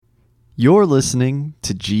You're listening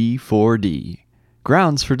to G4D,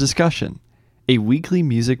 Grounds for Discussion, a weekly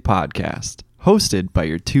music podcast hosted by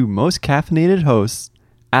your two most caffeinated hosts,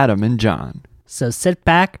 Adam and John. So sit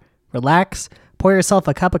back, relax, pour yourself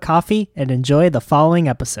a cup of coffee, and enjoy the following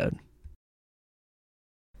episode.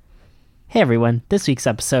 Hey everyone, this week's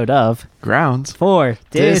episode of Grounds for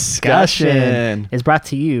Discussion is brought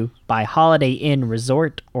to you by Holiday Inn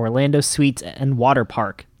Resort, Orlando Suites and Water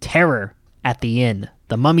Park. Terror at the Inn.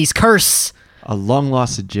 The Mummy's Curse. A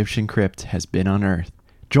long-lost Egyptian crypt has been unearthed.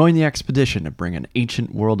 Join the expedition to bring an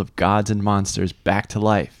ancient world of gods and monsters back to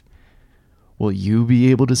life. Will you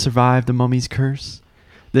be able to survive the Mummy's Curse?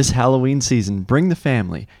 This Halloween season, bring the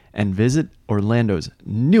family and visit Orlando's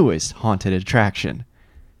newest haunted attraction,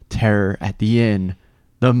 Terror at the Inn,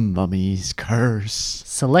 The Mummy's Curse.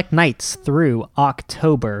 Select nights through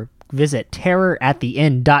October. Visit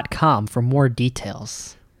terrorattheinn.com for more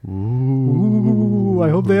details. Ooh, I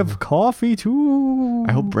hope they have coffee too.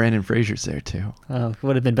 I hope Brandon Fraser's there too. Oh, it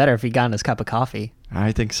would have been better if he'd gotten his cup of coffee.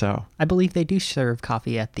 I think so. I believe they do serve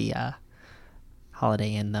coffee at the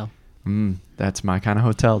Holiday Inn, though. That's my kind of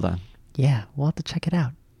hotel then. Yeah, we'll have to check it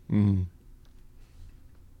out.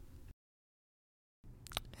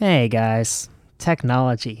 Hey guys,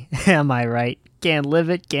 technology. Am I right? Can't live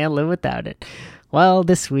without it. Well,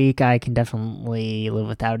 this week I can definitely live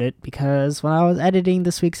without it because when I was editing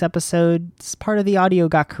this week's episode, part of the audio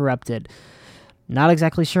got corrupted. Not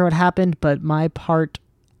exactly sure what happened, but my part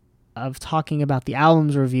of talking about the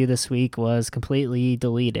album's review this week was completely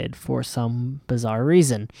deleted for some bizarre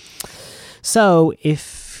reason. So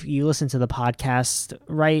if you listen to the podcast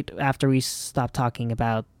right after we stop talking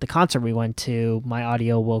about the concert we went to, my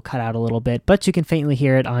audio will cut out a little bit, but you can faintly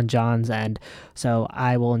hear it on John's end. So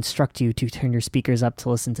I will instruct you to turn your speakers up to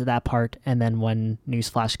listen to that part. And then when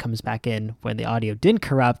Newsflash comes back in, when the audio didn't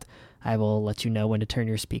corrupt, I will let you know when to turn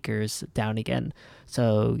your speakers down again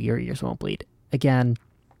so your ears won't bleed. Again,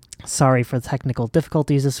 sorry for the technical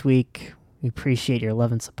difficulties this week. We appreciate your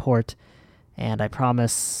love and support. And I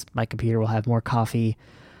promise my computer will have more coffee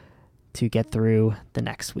to get through the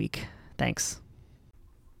next week. Thanks.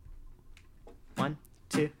 1,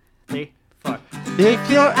 2, 3, 4.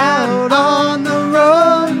 If you're out on the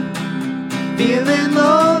road, feeling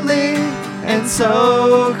lonely and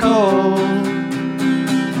so cold,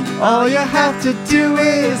 all you have to do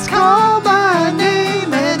is call my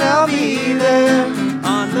name and I'll be there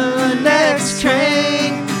on the next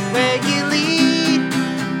train where you lead.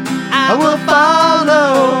 I will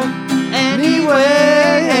follow anywhere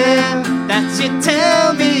that you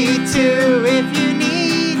tell me to. If you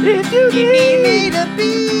need me to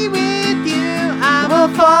be with you, I will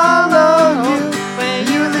follow you where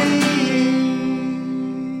you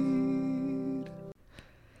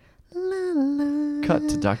lead. Cut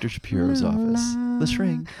to Dr. Shapiro's office. The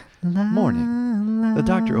shrink. Morning. The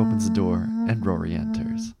doctor opens the door and Rory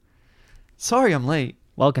enters. Sorry I'm late.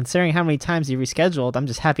 Well, considering how many times you rescheduled, I'm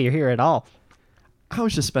just happy you're here at all. I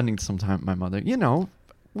was just spending some time with my mother. You know,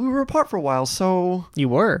 we were apart for a while, so... You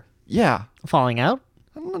were? Yeah. Falling out?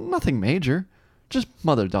 Nothing major. Just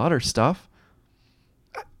mother-daughter stuff.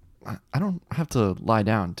 I don't have to lie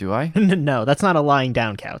down, do I? No, that's not a lying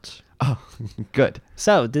down couch. Oh, good.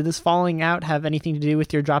 So, did this falling out have anything to do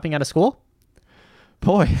with your dropping out of school?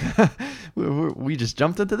 Boy, we just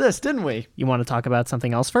jumped into this, didn't we? You want to talk about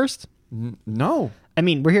something else first? No. I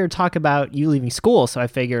mean, we're here to talk about you leaving school, so I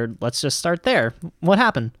figured let's just start there. What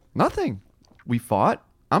happened? Nothing. We fought.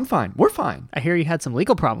 I'm fine. We're fine. I hear you had some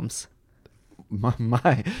legal problems.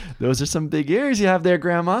 My, those are some big ears you have there,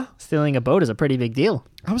 Grandma. Stealing a boat is a pretty big deal.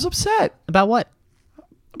 I was upset. About what?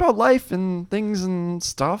 About life and things and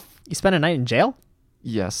stuff. You spent a night in jail?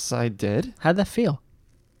 Yes, I did. How'd that feel?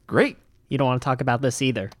 Great. You don't want to talk about this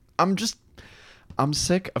either. I'm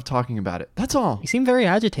sick of talking about it. That's all. You seem very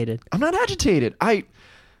agitated. I'm not agitated.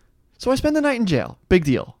 So I spent the night in jail. Big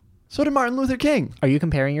deal. So did Martin Luther King. Are you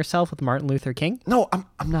comparing yourself with Martin Luther King? No,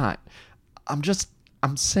 I'm not.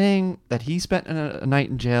 I'm saying that he spent a night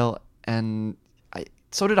in jail and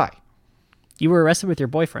so did I. You were arrested with your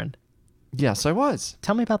boyfriend. Yes, I was.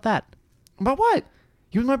 Tell me about that. About what?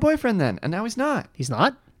 He was my boyfriend then, and now he's not. He's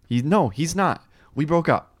not? No, he's not. We broke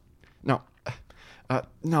up. No.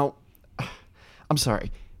 I'm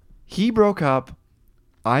sorry. He broke up.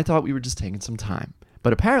 I thought we were just taking some time.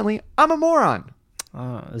 But apparently, I'm a moron.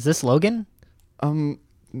 Is this Logan?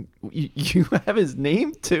 You have his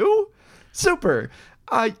name too? Super.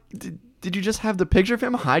 Did you just have the picture of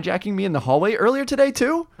him hijacking me in the hallway earlier today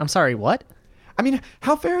too? I'm sorry, what? I mean,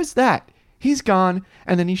 how fair is that? He's gone,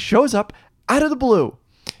 and then he shows up out of the blue.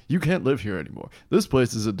 You can't live here anymore. This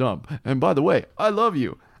place is a dump. And by the way, I love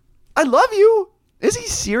you. I love you? Is he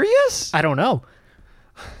serious? I don't know.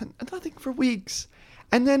 Nothing for weeks.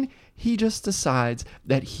 And then he just decides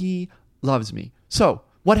that he loves me. So,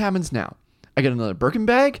 what happens now? I get another Birkin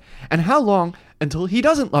bag? And how long until he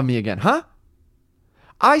doesn't love me again, huh?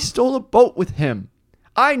 I stole a boat with him.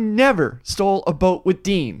 I never stole a boat with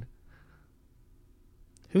Dean.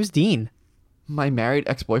 Who's Dean? My married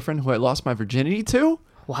ex-boyfriend who I lost my virginity to?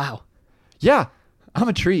 Wow. Yeah, I'm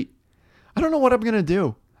a treat. I don't know what I'm going to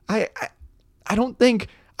do. I don't think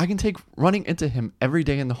I can take running into him every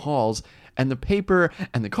day in the halls and the paper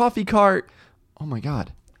and the coffee cart. Oh my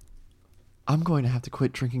God. I'm going to have to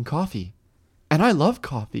quit drinking coffee. And I love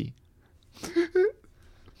coffee.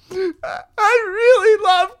 I really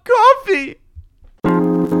love coffee.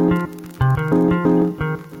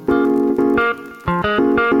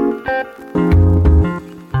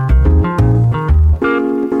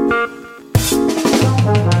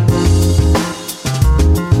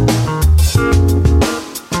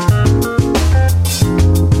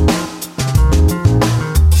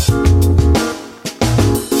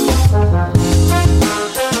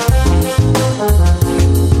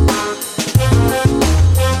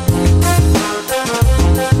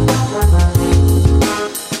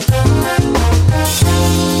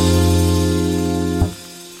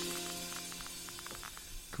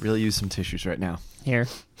 Really use some tissues right now. Here.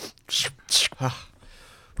 Just.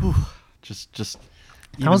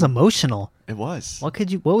 That was emotional. It was. What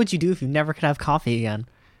would you do if you never could have coffee again?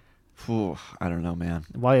 I don't know, man.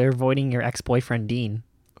 While you're avoiding your ex-boyfriend Dean.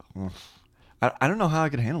 I don't know how I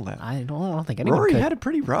could handle that. I don't think anyone Rory could. had it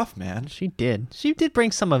pretty rough, man. She did. She did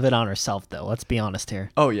bring some of it on herself, though. Let's be honest here.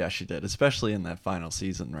 Oh yeah, she did, especially in that final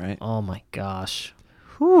season, right? Oh my gosh.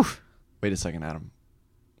 Whew. Wait a second, Adam.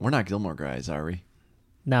 We're not Gilmore Guys, are we?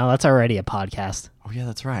 No, that's already a podcast. Oh yeah,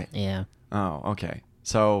 that's right. Yeah. Oh, okay.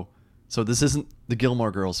 So this isn't the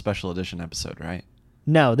Gilmore Girls special edition episode, right?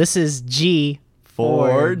 No, this is G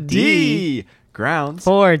 4D Grounds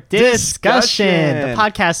for discussion. Discussion. The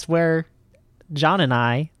podcast where John and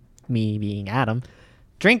I, me being Adam,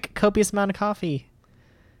 drink a copious amount of coffee.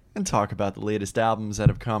 And talk about the latest albums that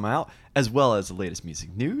have come out, as well as the latest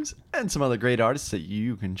music news and some other great artists that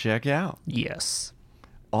you can check out. Yes.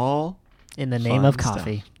 All in the name fun of stuff.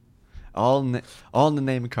 coffee. All in the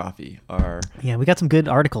name of coffee. Our Yeah, we got some good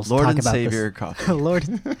articles Lord to talk and about Savior this. coffee. Lord,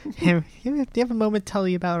 do you have a moment to tell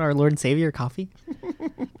you about our Lord and Savior coffee?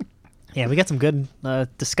 Yeah, we got some good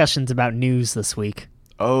discussions about news this week.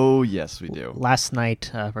 Oh yes, we do. Last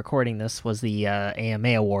night, recording this was the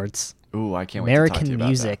AMA Awards. Ooh, I can't wait to talk to you American about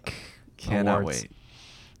Music that. Cannot Awards. wait.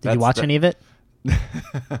 Did you watch any of it?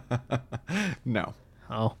 No,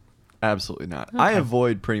 Oh, absolutely not. Okay. I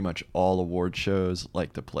avoid pretty much all award shows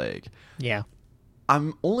like the plague. yeah.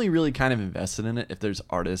 I'm only really kind of invested in it if there's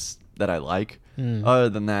artists that I like. Mm. Other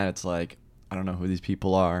than that, it's like, I don't know who these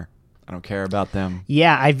people are. I don't care about them.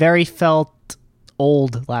 Yeah, I very felt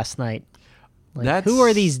old last night. Like, who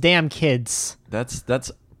are these damn kids? That's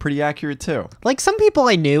pretty accurate too. Like, some people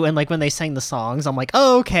I knew, and like when they sang the songs, I'm like,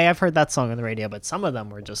 oh, okay, I've heard that song on the radio. But some of them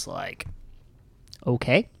were just like,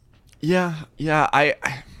 okay. Yeah.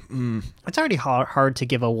 It's already hard to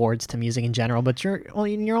give awards to music in general, but you're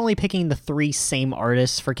only picking the 3 same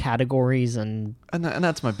artists for categories, and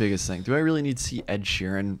that's my biggest thing. Do I really need to see Ed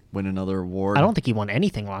Sheeran win another award? I don't think he won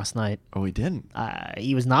anything last night. Oh, he didn't?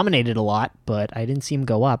 He was nominated a lot, but I didn't see him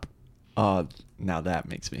go up. Now that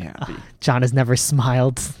makes me happy. John has never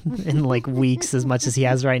smiled in like weeks as much as he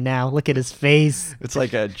has right now. Look at his face. It's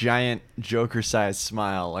like a giant Joker-sized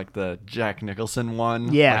smile, like the Jack Nicholson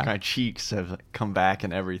one. Yeah. Like my cheeks have come back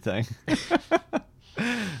and everything.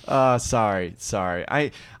 Sorry.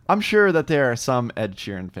 I'm sure that there are some Ed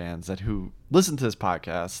Sheeran fans who listen to this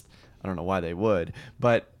podcast. I don't know why they would,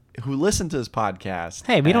 but who listen to this podcast.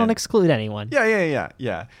 Hey, we don't and- exclude anyone.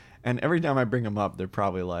 Yeah. And every time I bring them up, they're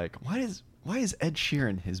probably like, why is Ed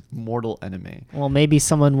Sheeran his mortal enemy? Well, maybe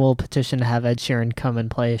someone will petition to have Ed Sheeran come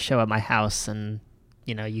and play a show at my house, and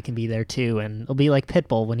you can be there too, and it'll be like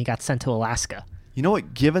Pitbull when he got sent to Alaska. You know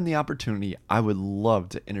what? Given the opportunity, I would love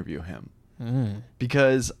to interview him.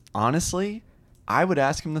 Because honestly, I would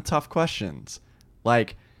ask him the tough questions.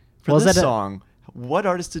 Like, for Was this that a- song, what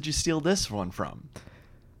artist did you steal this one from?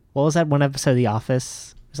 What was that one episode of The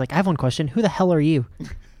Office? It was like, I have one question. Who the hell are you?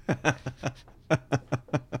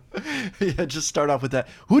 Yeah, just start off with that.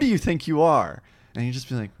 Who do you think you are? And you just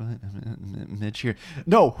be like, what? Mitch here.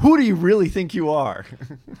 No, who do you really think you are?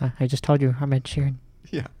 I just told you I'm Ed Sheeran.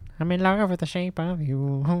 Yeah. I'm in love with the shape of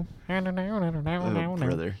you. Oh,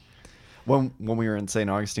 brother. When we were in St.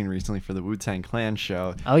 Augustine recently for the Wu-Tang Clan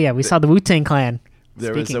show, Oh, yeah, we saw the Wu-Tang Clan.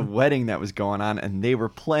 there was a wedding that was going on, and they were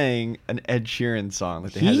playing an Ed Sheeran song.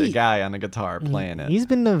 Like they had a guy on a guitar playing it. He's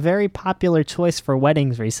been a very popular choice for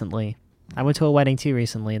weddings recently. I went to a wedding too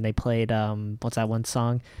recently, and they played what's that one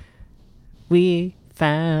song? We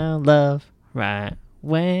found love right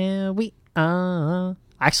where we are.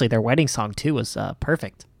 Actually, their wedding song too was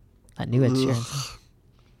perfect. That new Ed Sheeran song.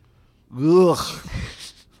 Ugh.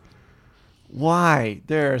 Why?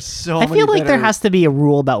 There are so many. I feel like there has to be a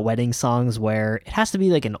rule about wedding songs where it has to be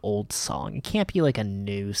like an old song. It can't be like a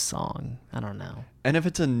new song. I don't know. And if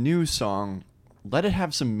it's a new song, let it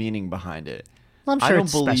have some meaning behind it. Well, I'm sure I don't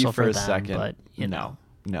it's believe special for for a them, second. but you know.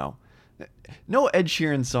 No Ed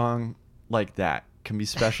Sheeran song like that can be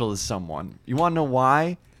special to someone. You want to know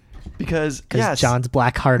why? Because yes, John's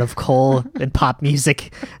Black Heart of Coal and pop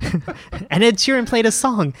music. And Ed Sheeran played a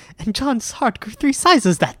song, and John's heart grew 3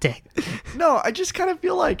 sizes that day. No, I just kind of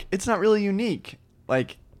feel like it's not really unique.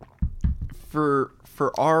 Like for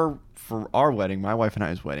our wedding, my wife and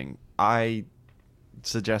I's wedding, I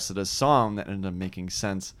suggested a song that ended up making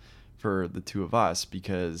sense for the two of us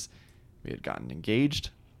because we had gotten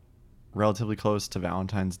engaged relatively close to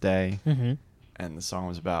Valentine's Day. Mm-hmm. And the song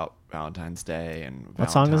was about Valentine's Day and Valentine. What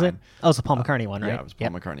song was it? Oh, it's a Paul McCartney one, right? Yeah, it was Paul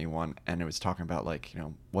McCartney one. And it was talking about, like,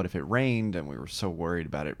 what if it rained? And we were so worried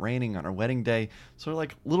about it raining on our wedding day. So,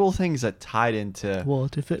 like, little things that tied into...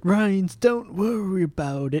 What if it rains? Don't worry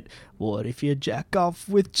about it. What if you jack off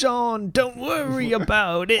with John? Don't worry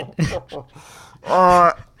about it.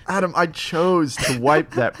 Adam, I chose to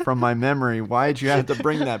wipe that from my memory. Why'd you have to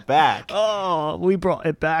bring that back? Oh, we brought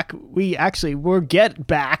it back. We'll get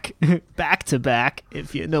back to back,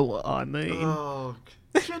 if you know what I mean. Oh,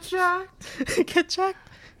 get jacked. Get jacked.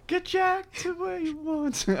 Get jacked to where you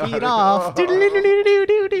want. Beat off.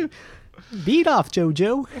 Do-do-do-do-do-do-do. Beat off,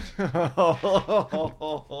 JoJo.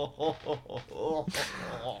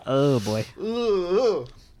 Oh, boy.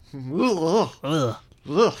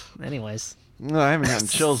 Ugh. Anyways. No, I haven't gotten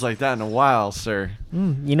chills like that in a while, sir.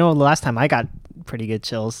 You know, the last time I got pretty good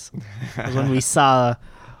chills was when we saw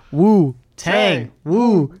Wu-Tang.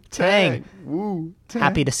 Wu-Tang.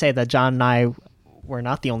 Happy to say that John and I were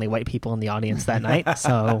not the only white people in the audience that night,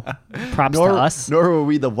 so props to us. Nor were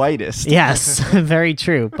we the whitest. Yes, very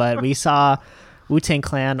true. But we saw Wu-Tang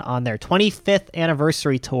Clan on their 25th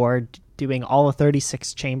anniversary tour doing all of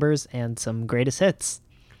 36 chambers and some greatest hits.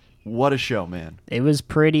 What a show, man. It was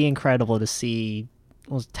pretty incredible to see.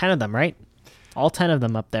 It was 10 of them, right? All 10 of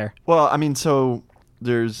them up there. Well, I mean, so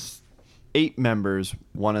there's 8 members.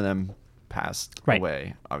 One of them passed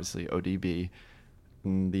away, obviously ODB.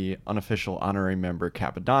 And the unofficial honorary member,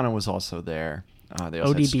 Capadonna, was also there. They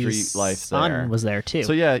also ODB's had Street Life son there. was there, too.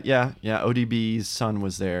 So, yeah. ODB's son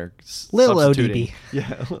was there. Lil ODB.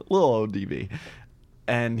 Yeah, Lil ODB.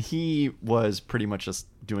 And he was pretty much just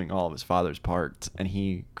doing all of his father's parts, and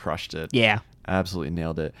he crushed it. Yeah. Absolutely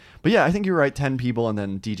nailed it. But yeah, I think you're right, 10 people, and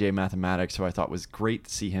then DJ Mathematics, who I thought was great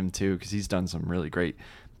to see him too, because he's done some really great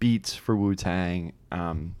beats for Wu-Tang,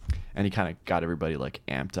 and he kind of got everybody like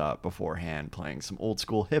amped up beforehand, playing some old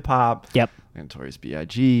school hip-hop, Notorious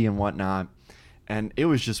B.I.G. and whatnot. And it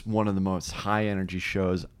was just one of the most high-energy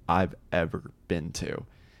shows I've ever been to.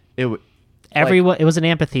 It was an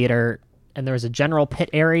amphitheater, and there was a general pit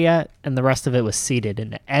area, and the rest of it was seated,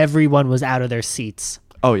 and everyone was out of their seats.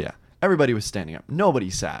 Oh, yeah. Everybody was standing up. Nobody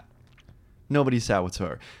sat. Nobody sat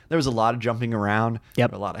whatsoever. There was a lot of jumping around.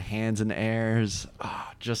 Yep. A lot of hands in the airs.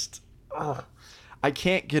 I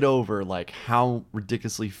can't get over like how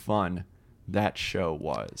ridiculously fun that show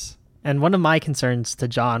was. And one of my concerns to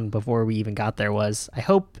John before we even got there was, I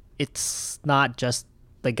hope it's not just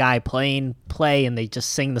the guy play and they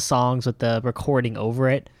just sing the songs with the recording over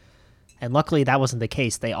it. And luckily that wasn't the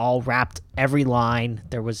case. They all rapped every line.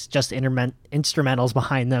 There was just instrumentals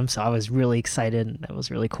behind them. So I was really excited, and it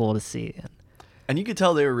was really cool to see. And you could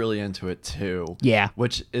tell they were really into it too. Yeah.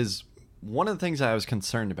 Which is one of the things I was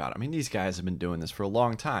concerned about. I mean, these guys have been doing this for a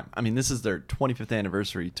long time. I mean, this is their 25th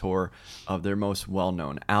anniversary tour of their most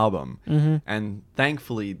well-known album. Mm-hmm. And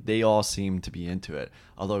thankfully, they all seem to be into it.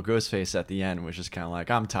 Although Ghostface at the end was just kind of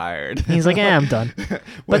like, I'm tired. He's like, I'm done.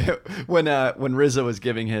 when RZA was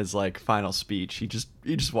giving his like final speech, he just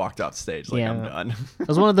walked off stage like, I'm done. It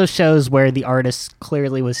was one of those shows where the artist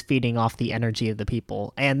clearly was feeding off the energy of the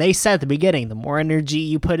people. And they said at the beginning, the more energy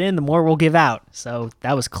you put in, the more we'll give out. So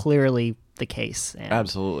that was clearly the case. And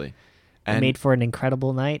absolutely. And it made for an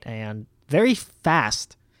incredible night and very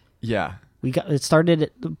fast. Yeah. It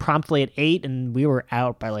started promptly at 8 and we were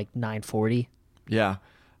out by like 9:40. Yeah.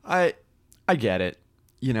 I get it.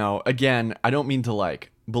 You know, again, I don't mean to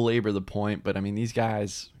like belabor the point, but I mean these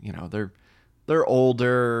guys, you know, they're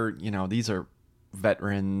older, you know, these are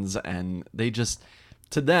veterans and they just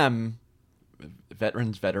to them,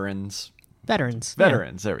 veterans. Veterans.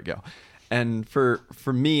 There we go. And for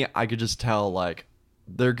me, I could just tell like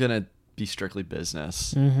they're gonna be strictly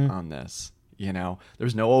business on this. You know,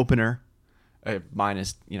 there's no opener,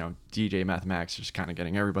 minus DJ Mathematics just kind of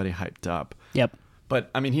getting everybody hyped up. Yep.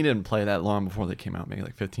 But I mean, he didn't play that long before they came out, maybe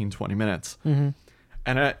like 15, 20 minutes.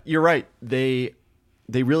 And you're right, they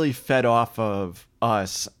really fed off of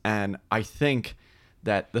us, and I think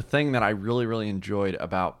that the thing that I really, really enjoyed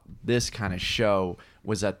about this kind of show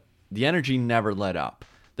was that the energy never let up.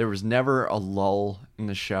 There was never a lull in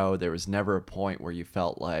the show. There was never a point where you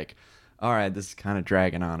felt like, all right, this is kind of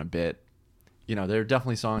dragging on a bit. There are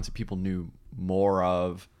definitely songs that people knew more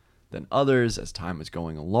of than others as time was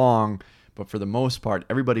going along. But for the most part,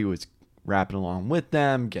 everybody was rapping along with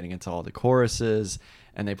them, getting into all the choruses.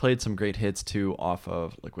 And they played some great hits, too, off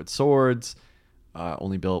of Liquid Swords,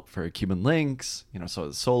 Only Built for Cuban Links, so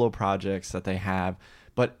the solo projects that they have.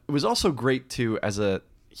 But it was also great, too, as a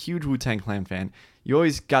huge Wu-Tang Clan fan, you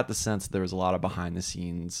always got the sense that there was a lot of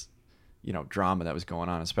behind-the-scenes, drama that was going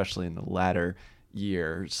on, especially in the latter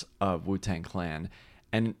years of Wu-Tang Clan.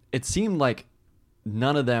 And it seemed like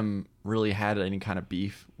none of them really had any kind of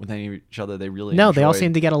beef with any of each other. They really enjoyed. They all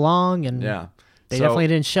seemed to get along, and they definitely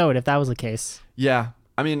didn't show it if that was the case. Yeah.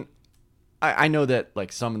 I mean, I know that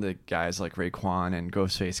like some of the guys like Raekwon and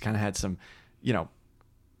Ghostface kind of had some, I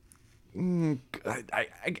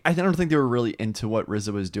don't think they were really into what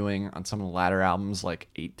RZA was doing on some of the latter albums, like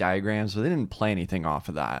 8 Diagrams, but they didn't play anything off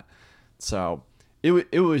of that. So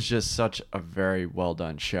it was just such a very well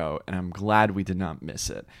done show, and I'm glad we did not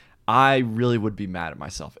miss it. I really would be mad at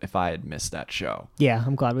myself if I had missed that show. Yeah,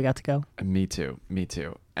 I'm glad we got to go. Me too.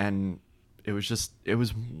 And it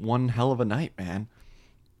was one hell of a night, man.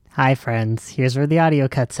 Hi, friends. Here's where the audio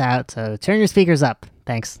cuts out, so turn your speakers up.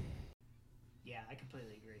 Thanks. Yeah, I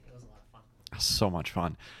completely agree. It was a lot of fun. So much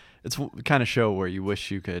fun. It's the kind of show where you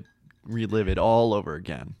wish you could relive it all over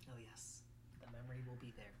again. Oh, yes. The memory will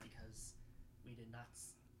be there because we did not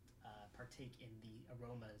partake in the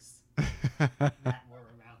aromas that were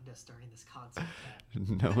around us during this concert.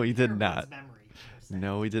 No, we did not.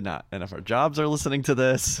 No, we did not. And if our jobs are listening to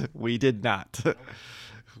this, we did not. Nope.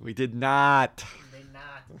 We did not.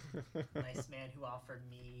 Nice man who offered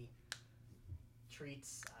me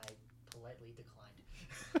treats, I politely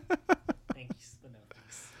declined. Thanks, but no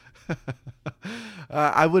thanks.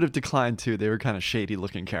 I would have declined too. They were kind of shady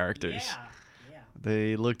looking characters. Yeah.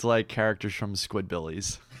 They looked like characters from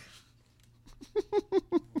Squidbillies.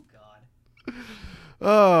 Oh, God.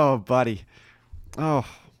 Oh, buddy. Oh,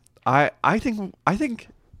 I think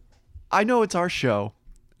I know it's our show,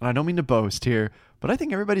 and I don't mean to boast here, but I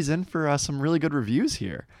think everybody's in for some really good reviews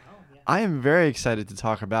here. Oh, yeah. I am very excited to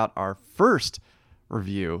talk about our first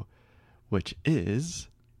review, which is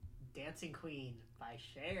Dancing Queen by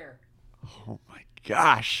Cher. Oh my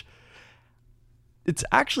gosh. It's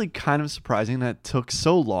actually kind of surprising that it took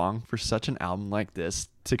so long for such an album like this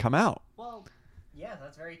to come out. Well, yeah,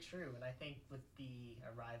 that's very true. And I think with the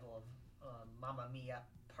arrival of Mamma Mia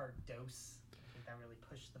Part Dos, I think that really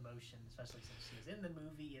pushed the motion, especially since she was in the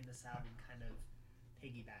movie, and this album kind of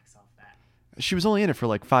piggybacks off that. She was only in it for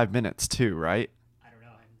like 5 minutes too, right? I don't know.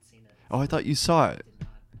 I haven't seen it. Oh, I thought you saw it. I did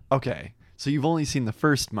not. Okay. So you've only seen the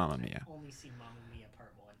first Mamma Mia. I've only seen Mamma Mia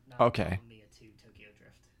Part 1. Not Okay. Mamma Mia 2, Tokyo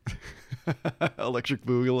Drift. Electric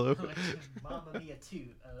Boogaloo. Mamma Mia 2,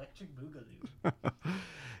 Electric Boogaloo.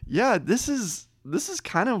 Yeah, this is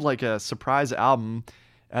kind of like a surprise album,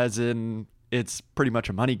 as in it's pretty much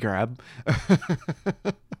a money grab.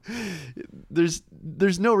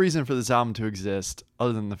 There's no reason for this album to exist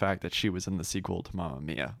other than the fact that she was in the sequel to Mamma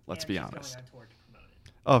Mia. Let's be honest. Going on tour to promote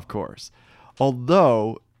it. Of course.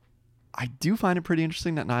 Although I do find it pretty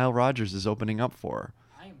interesting that Nile Rodgers is opening up for her.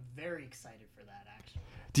 I am very excited for that, actually.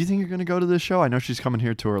 Do you think you're going to go to this show? I know she's coming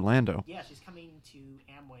here to Orlando. Yeah, she's coming to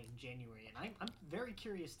Amway in January, and I'm very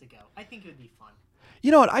curious to go. I think it would be fun.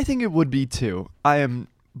 You know what? I think it would be too. I am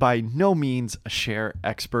by no means a Cher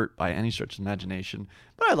expert by any stretch of imagination,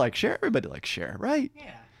 but I like Cher. Everybody likes Cher, right?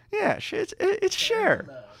 Yeah. Yeah, it's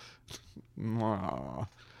Cher. Aw.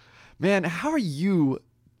 Man, how are you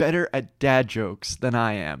better at dad jokes than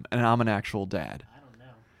I am, and I'm an actual dad? I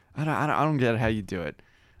don't know. I don't get how you do it.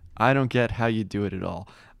 I don't get how you do it at all.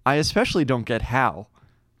 I especially don't get how,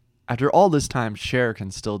 after all this time, Cher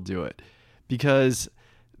can still do it. Because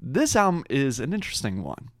this album is an interesting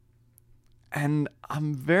one. And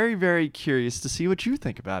I'm very, very curious to see what you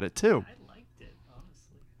think about it, too. I liked it,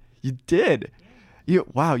 honestly. You did? Yeah.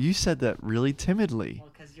 Wow, you said that really timidly.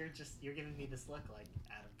 Well, because you're you're giving me this look like,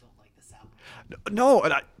 Adam, don't like this album. No,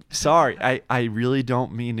 sorry. I really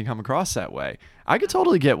don't mean to come across that way. I could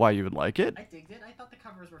totally get why you would like it. I digged it. I thought the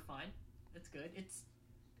covers were fine. It's good.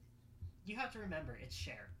 You have to remember, it's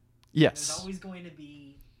Cher. Yes. There's always going to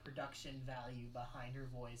be production value behind her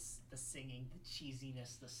voice, the singing, the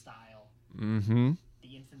cheesiness, the style. Mm-hmm.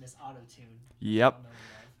 The infamous auto-tune. Yep.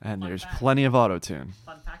 And there's plenty of auto-tune.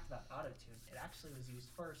 Fun fact about auto-tune, it actually was used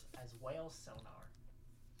first as whale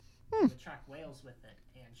sonar. The track Whales with it,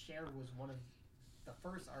 and Cher was one of the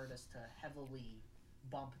first artists to heavily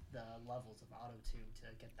bump the levels of auto-tune to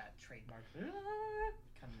get that trademark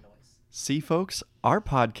kind of noise. See, folks, our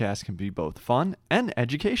podcast can be both fun and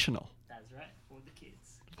educational. That's right, for the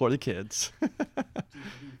kids. For the kids. For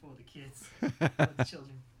the kids. For the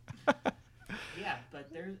children. Yeah, but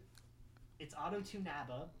it's auto-tune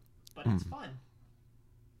ABBA, but it's fun.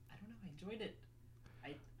 I don't know, I enjoyed it.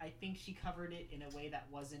 I think she covered it in a way that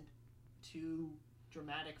wasn't too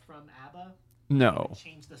dramatic from ABBA. No. Didn't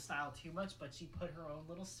change the style too much, but she put her own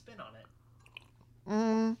little spin on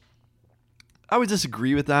it. I would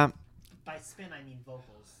disagree with that. By spin, I mean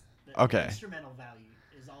vocals. Okay. The instrumental value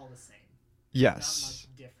is all the same. Yes. There's not much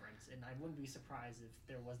difference, and I wouldn't be surprised if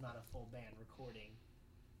there was not a full band recording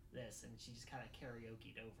this, and she just kind of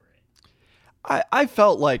karaoke'd over it. I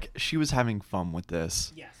felt like she was having fun with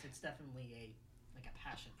this. Yes, it's definitely a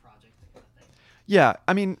passion project kind of thing. Yeah,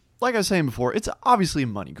 I mean, like I was saying before, it's obviously a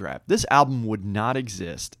money grab. This album would not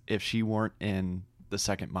exist if she weren't in the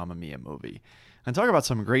second Mamma Mia movie. And talk about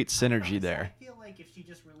some great synergy there. I feel like if she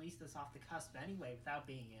just released this off the cusp anyway without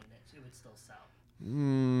being in it, it would still sell.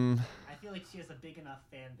 I feel like she has a big enough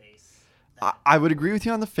fan base. I would agree with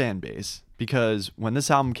you on the fan base, because when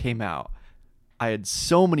this album came out, I had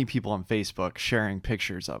so many people on Facebook sharing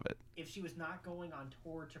pictures of it. If she was not going on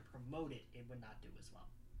tour to promote it, it would not do as well.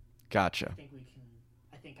 Gotcha.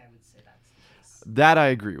 I think I would say that's the case. That I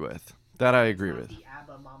agree with. The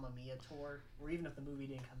ABBA Mamma Mia tour, or even if the movie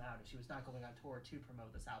didn't come out, if she was not going on tour to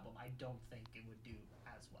promote this album, I don't think it would do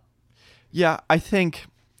as well. Yeah, I think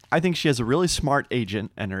she has a really smart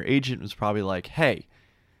agent, and her agent was probably like, hey,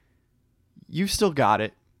 you still got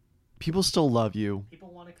it. People still love you.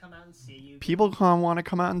 People want to come out and see you. People want to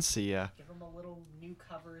come out and see you. Give them a little new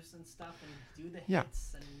covers and stuff, and do the Yeah.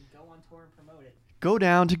 hits, and go on tour and promote it. Go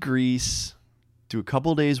down to Greece, do a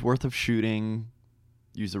couple days worth of shooting,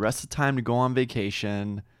 use the rest of the time to go on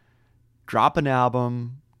vacation, drop an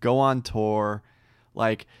album, go on tour.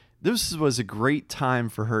 Like, this was a great time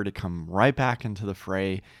for her to come right back into the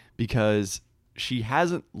fray, because she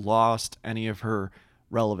hasn't lost any of her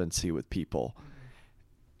relevancy with people.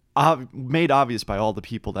 Made obvious by all the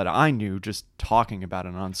people that I knew just talking about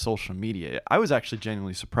it on social media. I was actually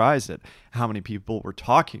genuinely surprised at how many people were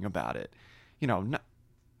talking about it. You know,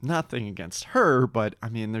 nothing against her, but I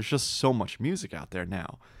mean, there's just so much music out there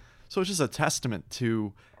now. So it's just a testament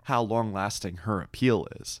to how long-lasting her appeal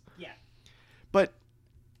is. Yeah. But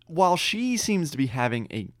while she seems to be having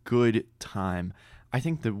a good time, I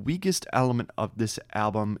think the weakest element of this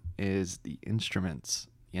album is the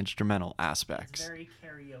instrumental aspects. It's very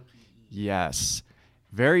karaoke-y. Yes.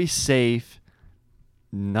 Very safe.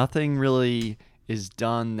 Nothing really is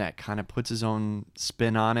done that kind of puts his own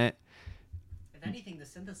spin on it. If anything, the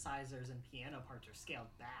synthesizers and piano parts are scaled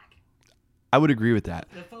back. I would agree with that.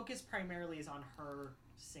 The focus primarily is on her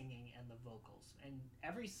singing and the vocals. And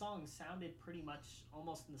every song sounded pretty much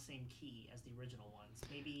almost in the same key as the original ones.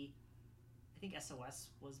 Maybe, I think SOS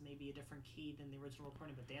was maybe a different key than the original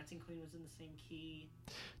recording, but Dancing Queen was in the same key.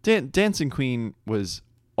 Dancing Queen was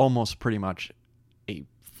almost pretty much a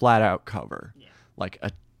flat-out cover. Yeah. Like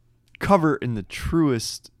a cover in the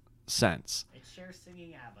truest sense. It's Cher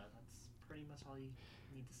singing ABBA. That's pretty much all you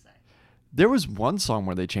need to say. There was one song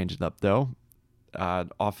where they changed it up, though,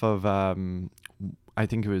 off of, I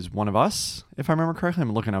think it was One of Us, if I remember correctly.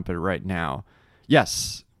 I'm looking up it right now.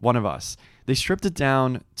 Yes, One of Us. They stripped it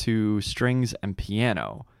down to strings and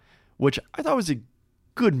piano, which I thought was a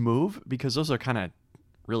good move, because those are kind of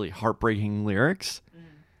really heartbreaking lyrics.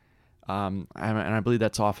 And I believe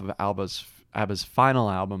that's off of ABBA's final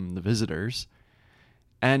album, The Visitors.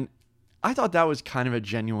 And I thought that was kind of a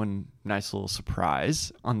genuine, nice little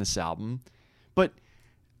surprise on this album. But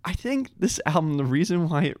I think this album, the reason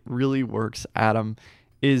why it really works, Adam,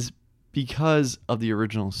 is because of the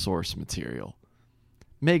original source material.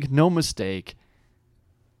 Make no mistake,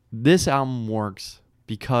 this album works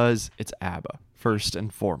because it's ABBA, first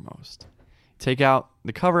and foremost. Take out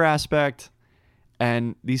the cover aspect,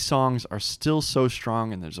 and these songs are still so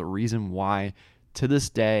strong, and there's a reason why, to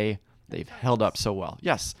this day, they've held up so well.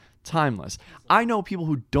 Yes, timeless. I know people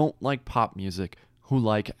who don't like pop music who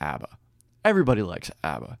like ABBA, Everybody likes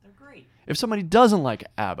ABBA. They're great. If somebody doesn't like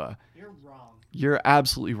ABBA, You're wrong. you're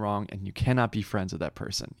absolutely wrong, and you cannot be friends with that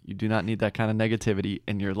person. You do not need that kind of negativity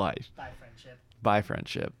in your life. Bye, friendship. Bye,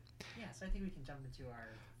 friendship. Yeah, so I think we can jump into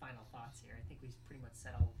our final thoughts here. I think we've pretty much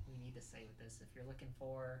said all we need to say with this. If you're looking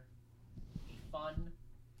for a fun,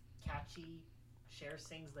 catchy, Cher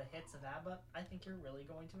sings the hits of ABBA, I think you're really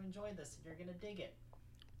going to enjoy this. You're going to dig it.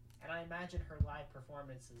 And I imagine her live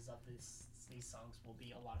performances of these songs will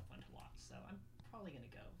be a lot of fun to watch. So I'm probably going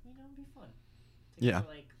to go. You know, it'll be fun. Yeah. For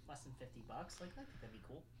like less than $50. Like, I think that'd be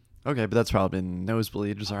cool. Okay, but that's probably been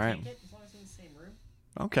nosebleeds, all right? Take it, as long as it's in the same room.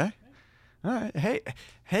 Okay. All right.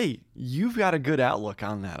 Hey, you've got a good outlook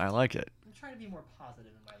on that. I like it. I'm trying to be more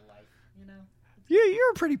positive in my life, you know? Yeah,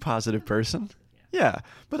 you're a pretty positive person. Yeah,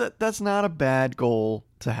 but that's not a bad goal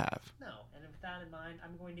to have. No, and with that in mind,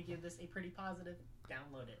 I'm going to give this a pretty positive.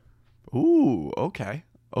 Download it. Ooh, okay.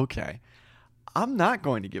 I'm not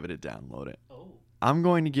going to give it a download it. Oh. I'm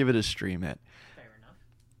going to give it a stream it. Fair enough.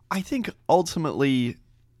 I think ultimately,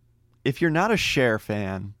 if you're not a Cher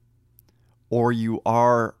fan, or you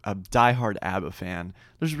are a diehard ABBA fan,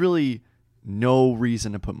 there's really no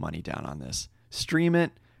reason to put money down on this. Stream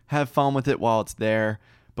it, have fun with it while it's there,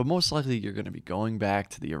 but most likely you're going to be going back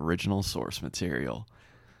to the original source material.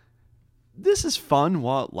 This is fun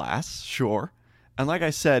while it lasts, sure. And like I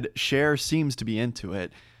said, Cher seems to be into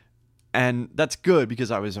it. And that's good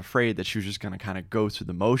because I was afraid that she was just going to kind of go through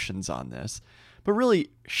the motions on this. But really,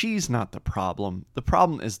 she's not the problem. The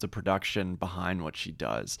problem is the production behind what she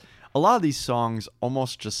does. A lot of these songs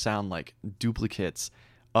almost just sound like duplicates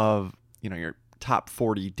of, your top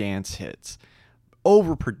 40 dance hits.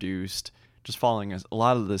 Overproduced, just following a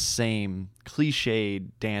lot of the same cliched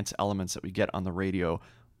dance elements that we get on the radio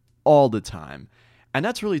all the time. And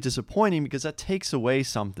that's really disappointing because that takes away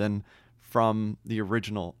something from the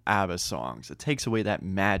original ABBA songs. It takes away that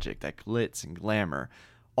magic, that glitz and glamour.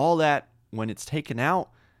 All that, when it's taken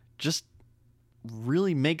out, just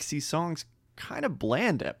really makes these songs kind of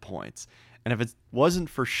bland at points. And if it wasn't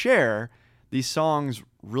for Cher, these songs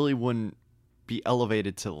really wouldn't be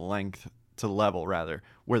elevated to level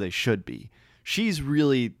where they should be. She's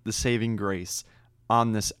really the saving grace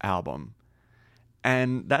on this album.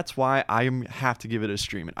 And that's why I have to give it a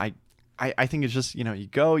stream. And I think it's just, you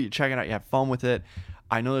go, you check it out, you have fun with it.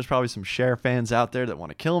 I know there's probably some Cher fans out there that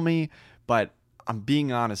want to kill me, but I'm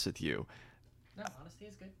being honest with you. No, honesty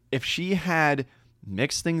is good. If she had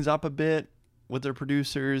mixed things up a bit with their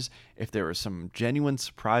producers, if there were some genuine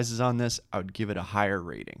surprises on this, I would give it a higher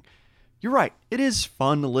rating. You're right, it is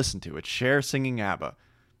fun to listen to. It's Cher singing ABBA.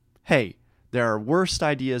 Hey, there are worse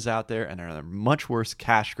ideas out there, and there are much worse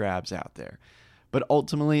cash grabs out there. But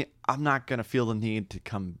ultimately, I'm not going to feel the need to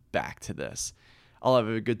come back to this. I'll have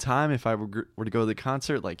a good time if I were to go to the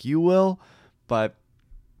concert like you will. But,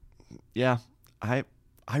 yeah, I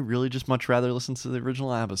really just much rather listen to the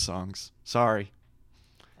original ABBA songs. Sorry.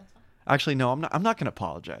 That's fine. Actually, no, I'm not going to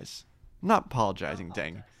apologize. I'm not apologizing,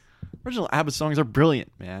 dang. Original ABBA songs are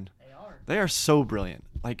brilliant, man. They are. They are so brilliant.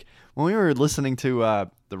 Like, when we were listening to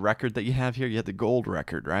the record that you have here, you had the gold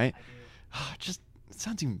record, right? I do. It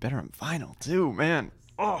sounds even better on vinyl, too, man.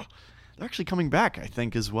 Oh, they're actually coming back, I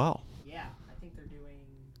think, as well. Yeah, I think they're doing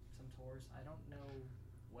some tours. I don't know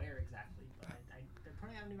where exactly, but they're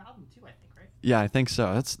putting out a new album too, I think, right? Yeah, I think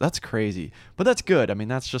so. That's crazy. But that's good. I mean,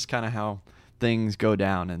 that's just kind of how things go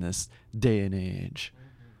down in this day and age.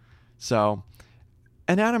 Mm-hmm. So,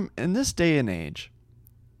 and Adam, in this day and age,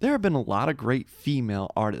 there have been a lot of great female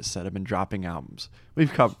artists that have been dropping albums.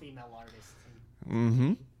 We've covered female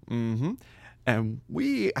artists. And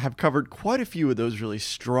we have covered quite a few of those really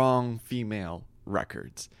strong female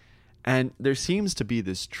records. And there seems to be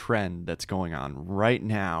this trend that's going on right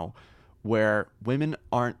now where women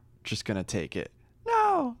aren't just going to take it.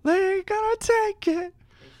 No, they ain't going to take it.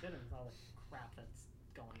 They shouldn't with all the crap that's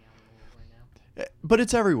going on in the world right now. But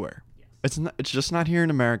it's everywhere. Yes. It's just not here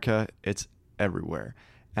in America. It's everywhere.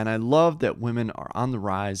 And I love that women are on the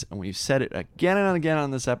rise. And we've said it again and again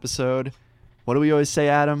on this episode. What do we always say,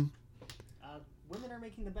 Adam? Women are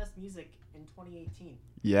making the best music in 2018.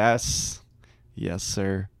 Yes,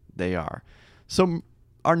 sir, they are. So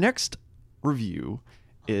our next review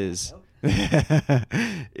is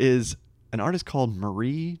is an artist called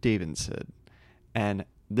Marie Davidson, and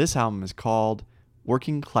this album is called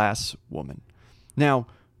Working Class Woman. Now,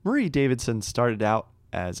 Marie Davidson started out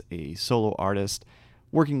as a solo artist,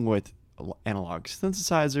 working with analog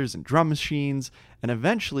synthesizers and drum machines, and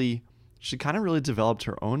eventually she kind of really developed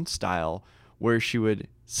her own style where she would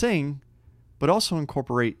sing, but also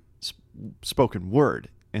incorporate spoken word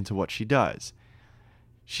into what she does.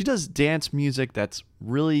 She does dance music that's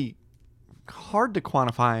really hard to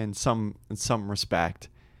quantify in some respect,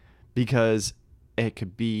 because it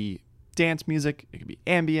could be dance music, it could be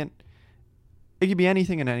ambient, it could be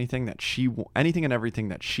anything and everything that she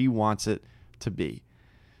wants it to be.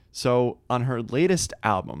 So on her latest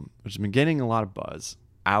album, which has been getting a lot of buzz,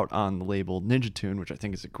 out on the label Ninja Tune, which I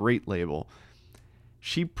think is a great label,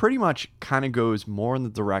 she pretty much kind of goes more in the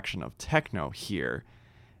direction of techno here.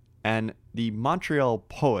 And the Montreal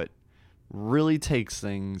Poet really takes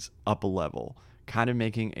things up a level, kind of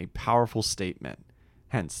making a powerful statement.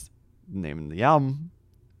 Hence, the name of the album,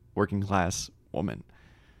 Working Class Woman.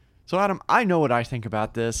 So Adam, I know what I think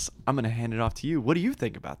about this. I'm going to hand it off to you. What do you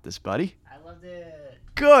think about this, buddy? I loved it.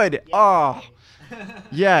 Good. Yay. Oh,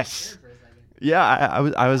 yes. Yeah,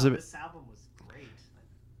 I was a bit. This album was great.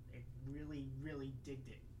 I really, really digged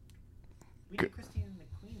it. We did Christine and the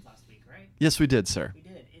Queens last week, right? Yes, we did, sir. We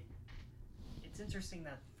did. It's interesting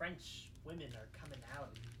that French women are coming out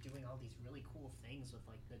and doing all these really cool things with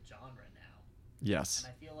like the genre now. Yes.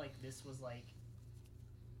 And I feel like this was like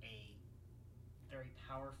a very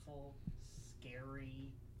powerful,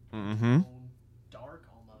 scary, dark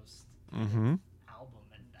almost album,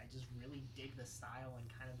 and I just really dig the style and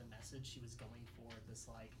kind of the message she was going for. This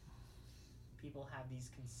like, people have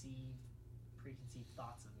these preconceived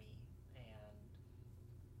thoughts of me, and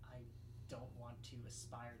I don't want to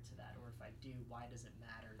aspire to that, or if I do, why does it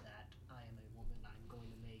matter that I am a woman? I'm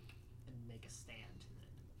going to make a stand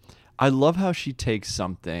to it. I love how she takes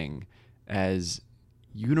something as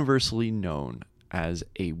universally known as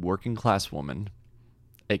a working class woman,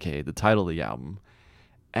 aka the title of the album,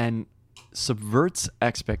 and subverts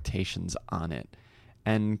expectations on it,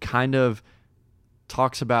 and kind of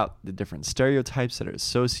talks about the different stereotypes that are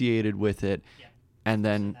associated with it, and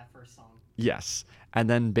then that first song. Yes, and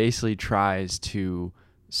then basically tries to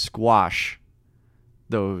squash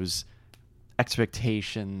those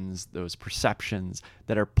expectations, those perceptions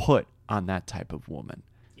that are put on that type of woman.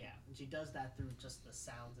 Yeah, and she does that through just the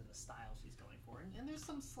sounds and the style she's going for, and there's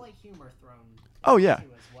some slight humor thrown. Oh yeah, too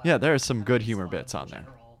as well. yeah, there are some good It's humor one bits of on the there.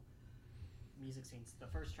 general music scenes. The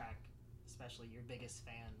first track, especially, your biggest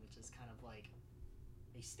fan, which is kind of like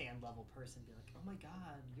a stand level person, be like, "Oh my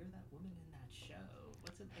God, you're that woman in that show.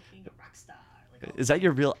 What's it like being a rock star?" Like, Is that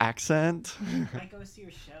your real accent? I might go see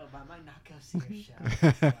your show, but I might not go see your show.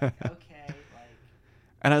 It's like, okay, like.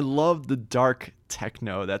 And I love the dark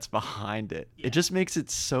techno that's behind it. Yeah. It just makes it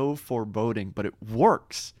so foreboding, but it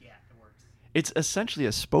works. Yeah, it works. It's essentially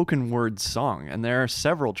a spoken word song, and there are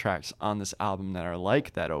several tracks on this album that are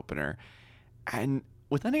like that opener. And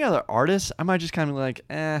with any other artist, I might just kind of like,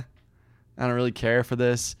 I don't really care for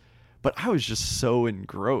this. But I was just so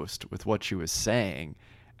engrossed with what she was saying,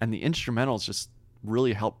 and the instrumentals just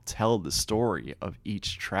really helped tell the story of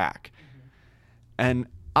each track. And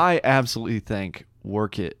I absolutely think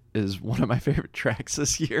Work It is one of my favorite tracks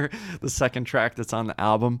this year. The second track that's on the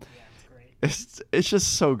album. Yeah, it's great. It's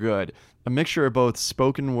just so good. A mixture of both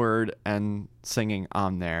spoken word and singing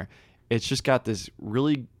on there. It's just got this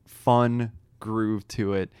really fun groove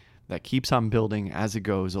to it that keeps on building as it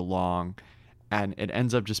goes along. And it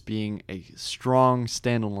ends up just being a strong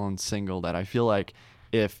standalone single that I feel like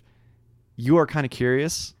if you are kind of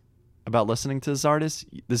curious about listening to this artist,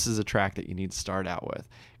 this is a track that you need to start out with,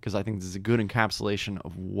 because I think this is a good encapsulation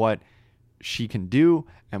of what she can do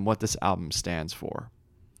and what this album stands for.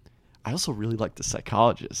 I also really like The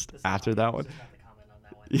Psychologist after that one. I was just about to comment on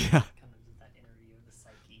that one. Yeah. Kind of just that interview of the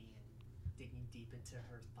psyche and digging deep into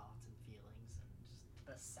her thoughts and feelings, and just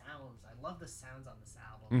the sounds. I love the sounds on this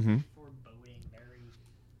album. Foreboding, very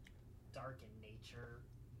dark in nature.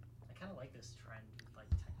 I kind of like this trend with like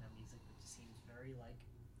techno music, which seems very like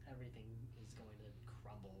everything is going to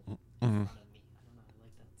crumble in front of me. I don't know. I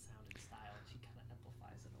like that sound and style. She kind of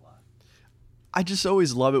amplifies it a lot. I just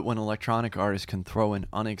always love it when electronic artists can throw in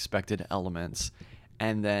unexpected elements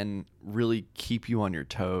and then really keep you on your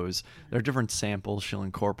toes. There are different samples she'll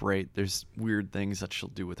incorporate. There's weird things that she'll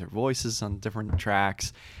do with her voices on different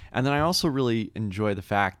tracks. And then I also really enjoy the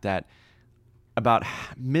fact that about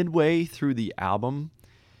midway through the album,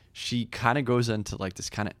 she kind of goes into like this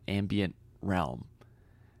kind of ambient realm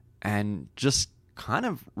and just kind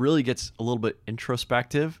of really gets a little bit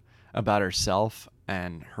introspective about herself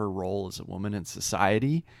and her role as a woman in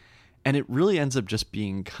society. And it really ends up just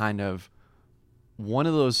being kind of one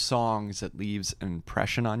of those songs that leaves an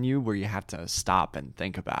impression on you where you have to stop and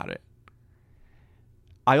think about it.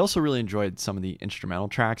 I also really enjoyed some of the instrumental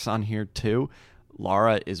tracks on here too.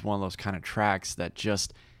 Lara is one of those kind of tracks that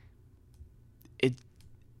just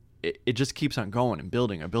it just keeps on going and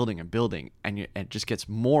building and building and building, and it just gets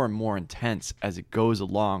more and more intense as it goes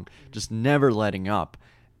along, just never letting up.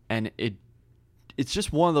 And it it's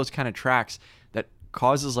just one of those kind of tracks that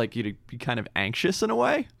causes like you to be kind of anxious in a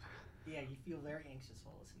way. Yeah, you feel very anxious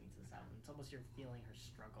while listening to this album. It's almost you're feeling her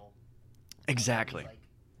struggle. Exactly. Like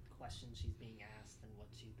questions she's being asked and what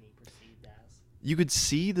she's being perceived as. You could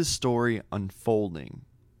see the story unfolding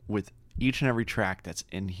with each and every track that's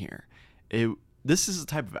in here. This is the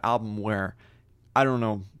type of album where I don't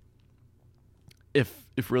know if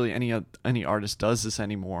really any artist does this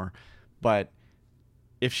anymore, but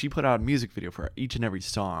if she put out a music video for each and every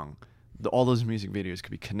song, all those music videos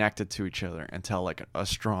could be connected to each other and tell like a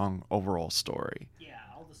strong overall story. Yeah,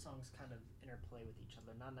 all the songs kind of interplay with each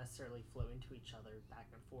other, not necessarily flow into each other back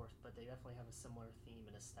and forth, but they definitely have a similar theme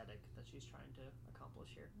and aesthetic that she's trying to accomplish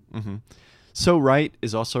here. Mm-hmm. So Right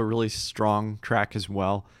is also a really strong track as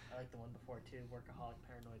well. I like the one before too, Workaholic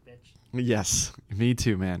Paranoid Bitch. Yes, me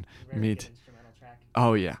too, man. Me too. Instrumental track.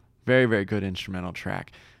 Oh yeah, very, very good instrumental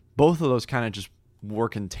track. Both of those kind of just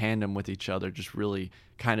work in tandem with each other, just really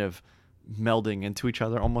kind of melding into each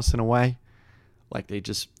other almost in a way. Like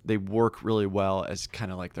they work really well as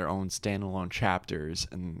kind of like their own standalone chapters,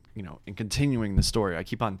 and in continuing the story.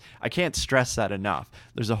 I can't stress that enough.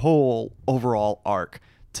 There's a whole overall arc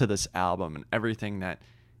to this album, and everything that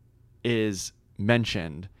is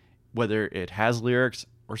mentioned, whether it has lyrics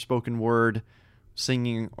or spoken word,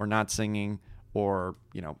 singing or not singing, or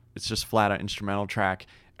it's just flat out instrumental track,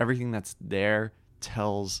 everything that's there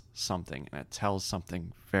tells something, and it tells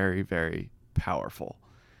something very, very powerful.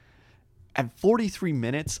 At 43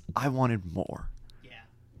 minutes, I wanted more. Yeah.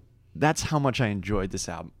 That's how much I enjoyed this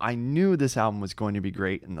album. I knew this album was going to be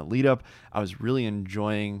great in the lead up. I was really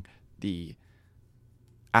enjoying the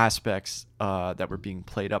aspects that were being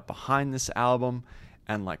played up behind this album,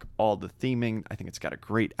 and like all the theming. I think it's got a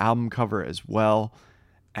great album cover as well,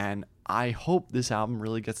 and I hope this album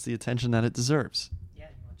really gets the attention that it deserves. Yeah,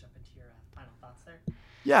 you want to jump into your final thoughts there?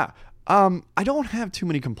 Yeah. I don't have too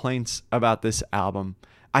many complaints about this album.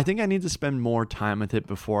 I think I need to spend more time with it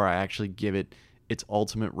before I actually give it its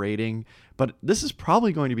ultimate rating. But this is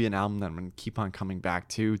probably going to be an album that I'm going to keep on coming back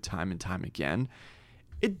to time and time again.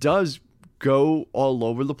 It does go all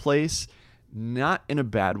over the place, not in a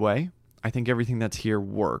bad way. I think everything that's here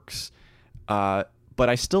works. But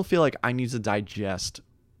I still feel like I need to digest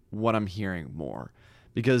what I'm hearing more.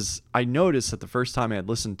 Because I noticed that the first time I had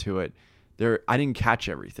listened to it, I didn't catch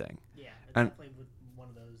everything. Yeah, it's definitely one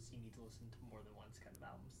of those you need to listen to more than once kind of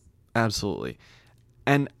albums. Absolutely.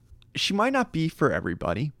 And she might not be for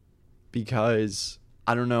everybody, because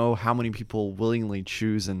I don't know how many people willingly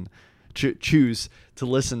choose to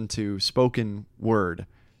listen to spoken word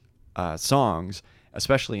songs,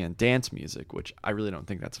 especially in dance music, which I really don't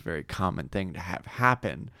think that's a very common thing to have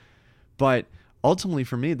happen. But ultimately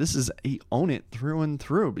for me, this is a own it through and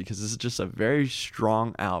through, because this is just a very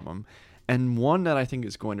strong album, and one that I think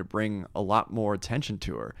is going to bring a lot more attention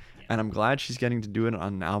to her. Yeah. And I'm glad she's getting to do it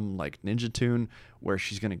on an album like Ninja Tune, where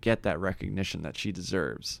she's going to get that recognition that she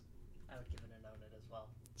deserves. I would give it an own it as well.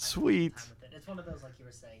 Sweet. It's one of those, like you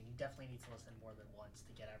were saying, you definitely need to listen more than once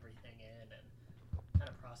to get everything in and kind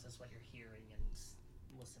of process what you're hearing and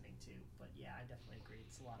listening to. But yeah, I definitely agree.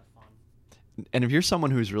 It's a lot of fun. And if you're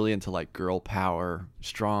someone who's really into like girl power,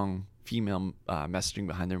 strong female messaging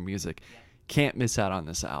behind their music, can't miss out on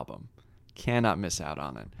this album. Cannot miss out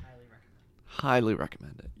on it. Highly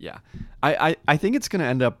recommend it. Yeah. I think it's going to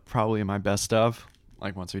end up probably in my best of,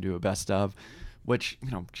 like once we do a best of, which,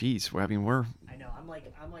 geez, we're. I know. I'm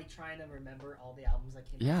like trying to remember all the albums that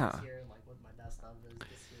came out this year and like what my best of is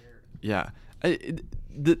this year. Yeah.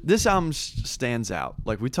 This album stands out.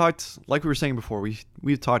 Like we were saying before,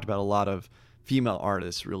 we've talked about a lot of female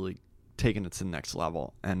artists really taking it to the next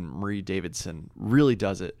level, and Marie Davidson really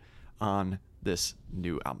does it on this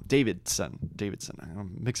new album. Davidson.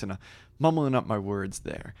 I'm mumbling up my words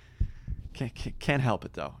there. Can't help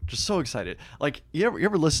it though. Just so excited. Like you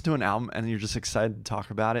ever listen to an album and you're just excited to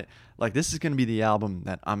talk about it? Like this is going to be the album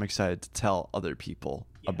that I'm excited to tell other people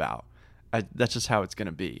about. That's just how it's going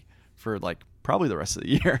to be for like probably the rest of the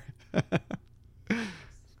year.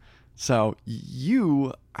 So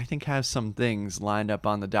you, I think, have some things lined up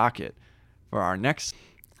on the docket for our next.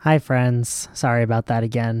 Hi, friends. Sorry about that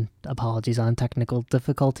again. Apologies on technical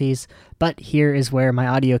difficulties. But here is where my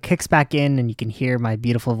audio kicks back in and you can hear my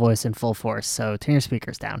beautiful voice in full force. So turn your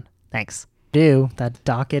speakers down. Thanks. That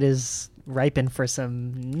docket is ripen for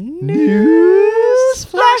some news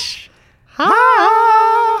flash.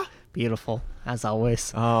 Ha! Beautiful, as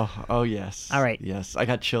always. Oh yes. All right. Yes, I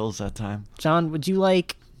got chills that time. John, would you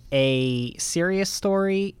like a serious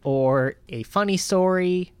story or a funny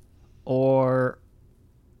story, or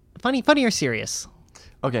funny or serious?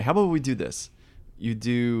 Okay, how about we do this? You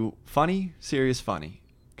do funny, serious, funny.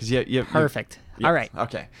 Because you Perfect. you- All right.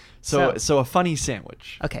 Okay. So a funny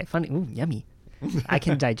sandwich. Okay, funny. Ooh, yummy. I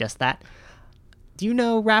can digest that. Do you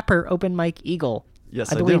know rapper Open Mike Eagle?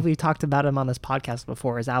 Yes, I I believe do. we talked about him on this podcast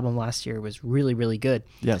before. His album last year was really, really good.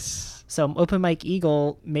 Yes. So Open Mike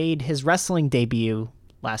Eagle made his wrestling debut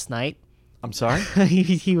last night. I'm sorry.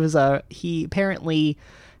 He apparently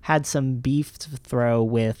had some beef to throw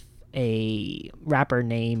with a rapper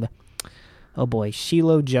named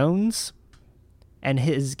Shiloh Jones, and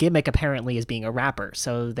his gimmick apparently is being a rapper.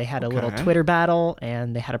 So they had a little Okay. Twitter battle,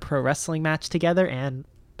 and they had a pro wrestling match together, and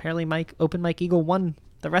apparently Open Mike Eagle won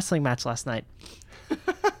the wrestling match last night.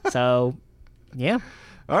 So, yeah.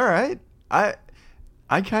 All right.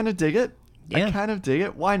 I kind of dig it. Yeah. I kind of dig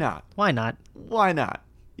it. Why not? Why not? Why not?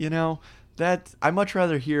 You know, that I much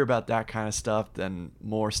rather hear about that kind of stuff than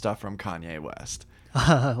more stuff from Kanye West.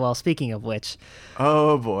 Well, speaking of which,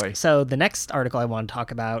 Oh boy. so the next article I want to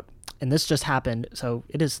talk about, and this just happened, so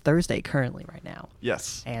it is Thursday currently right now,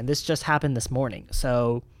 Yes. and this just happened this morning.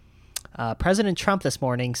 So President Trump this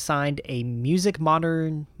morning signed a Music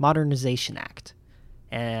Modernization Act.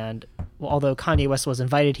 And although Kanye West was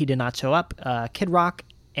invited, he did not show up. Kid Rock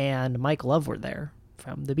and Mike Love were there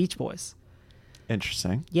from the Beach Boys.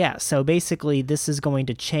 Interesting. Yeah, so basically this is going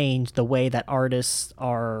to change the way that artists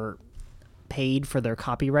are paid for their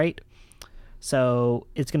copyright. So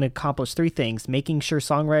it's going to accomplish three things: making sure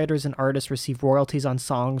songwriters and artists receive royalties on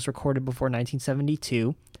songs recorded before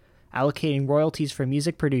 1972, allocating royalties for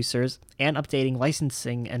music producers, and updating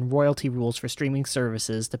licensing and royalty rules for streaming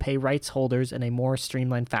services to pay rights holders in a more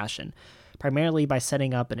streamlined fashion, primarily by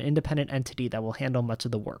setting up an independent entity that will handle much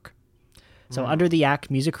of the work. So under the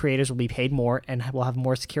act, music creators will be paid more and will have a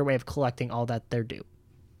more secure way of collecting all that they're due.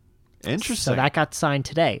 Interesting. So that got signed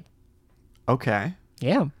today. Okay.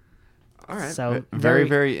 Yeah. All right. So Very,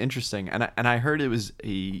 very interesting. And I heard it was a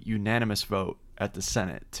unanimous vote at the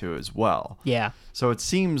Senate too as well. Yeah. So it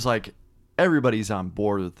seems like everybody's on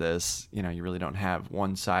board with this. You know, you really don't have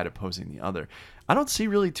one side opposing the other. I don't see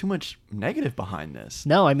really too much negative behind this.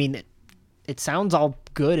 No, I mean, it sounds all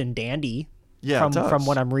good and dandy Yeah, it does. from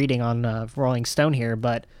what I'm reading on Rolling Stone here,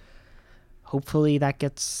 but hopefully that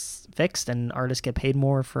gets fixed and artists get paid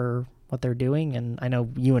more for what they're doing. And I know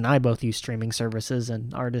you and I both use streaming services,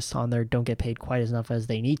 and artists on there don't get paid quite as enough as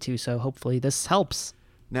they need to. So hopefully this helps.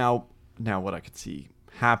 Now what I could see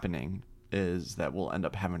happening is that we'll end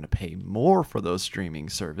up having to pay more for those streaming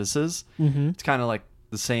services. Mm-hmm. It's kind of like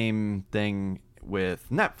the same thing with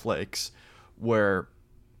Netflix, where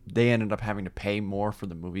they ended up having to pay more for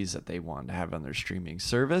the movies that they wanted to have on their streaming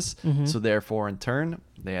service. Mm-hmm. So therefore, in turn,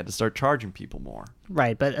 they had to start charging people more.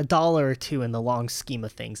 Right, but $1 or $2 in the long scheme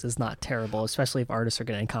of things is not terrible, especially if artists are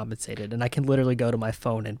getting compensated. And I can literally go to my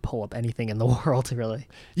phone and pull up anything in the world, really.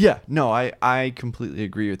 Yeah, no, I completely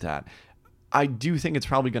agree with that. I do think it's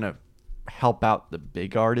probably going to help out the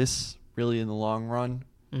big artists really in the long run.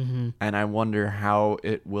 Mm-hmm. And I wonder how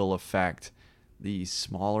it will affect the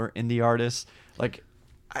smaller indie artists. Like,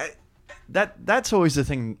 that's always the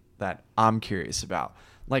thing that I'm curious about.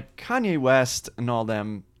 Like Kanye West and all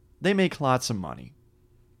them, they make lots of money.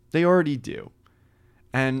 They already do.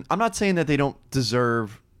 And I'm not saying that they don't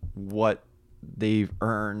deserve what they've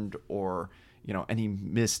earned or, you know, any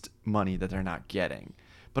missed money that they're not getting.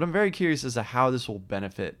 But I'm very curious as to how this will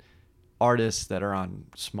benefit artists that are on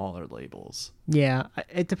smaller labels. Yeah,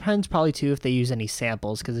 it depends probably too if they use any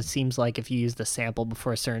samples, because it seems like if you use the sample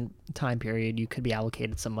before a certain time period, you could be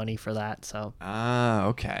allocated some money for that. So Ah,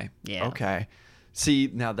 okay. Yeah. Okay.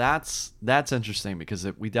 See, now that's interesting because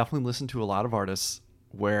we definitely listen to a lot of artists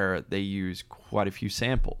where they use quite a few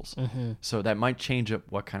samples. Mm-hmm. So that might change up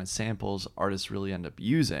what kind of samples artists really end up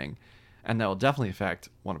using. And that will definitely affect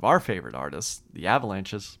one of our favorite artists, the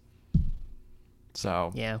Avalanches.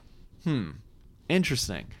 So, yeah,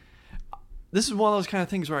 interesting. This is one of those kind of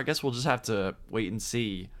things where I guess we'll just have to wait and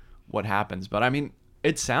see what happens. But I mean,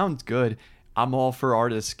 it sounds good. I'm all for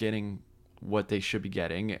artists getting what they should be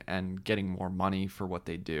getting and getting more money for what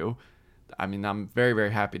they do. I mean, I'm very,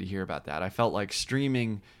 very happy to hear about that. I felt like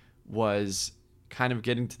streaming was kind of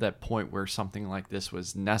getting to that point where something like this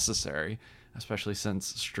was necessary, especially since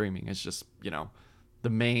streaming is just, you know, the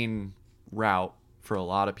main route for a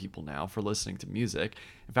lot of people now for listening to music.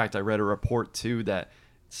 In fact, I read a report too that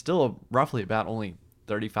still roughly about only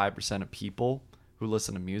 35% of people who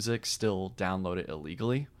listen to music still download it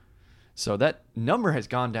illegally. So that number has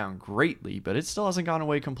gone down greatly, but it still hasn't gone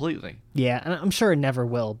away completely. yeah, and I'm sure it never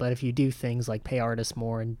will. But if you do things like pay artists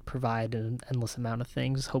more and provide an endless amount of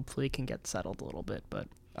things, hopefully it can get settled a little bit. But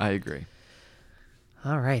I agree.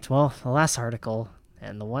 all right, well, the last article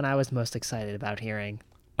and the one I was most excited about hearing.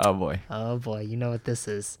 Oh boy. Oh boy, you know what this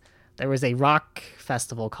is. There was a rock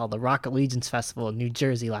festival called the Rock Allegiance Festival in New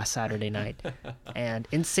Jersey last Saturday night, and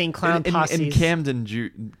Insane Clown Posse in Camden,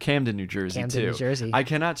 New Jersey, Camden, too. New Jersey. I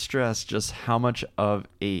cannot stress just how much of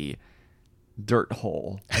a dirt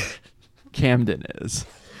hole Camden is.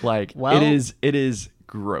 Like, Well, it is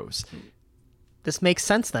gross. This makes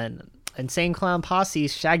sense then. Insane Clown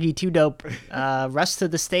Posse's Shaggy 2 Dope rushed to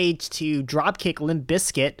the stage to dropkick Limp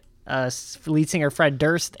Bizkit, lead singer Fred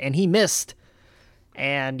Durst, and he missed.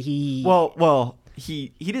 And he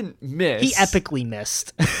he didn't miss. he epically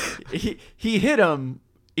missed. he hit him.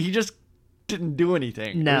 He just didn't do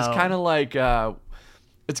anything. No. It was kind of like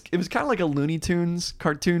it was kind of like a Looney Tunes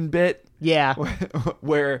cartoon bit. Yeah.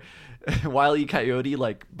 Where Wile E. Coyote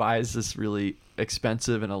like buys this really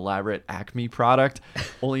expensive and elaborate Acme product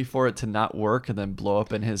only for it to not work and then blow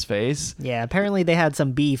up in his face. Yeah, apparently they had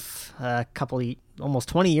some beef almost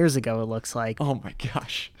 20 years ago, it looks like. Oh my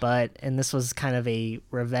gosh. And this was kind of a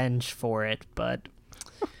revenge for it, but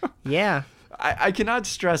yeah. I cannot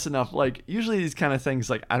stress enough, like, usually these kind of things,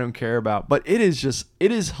 like, I don't care about, but it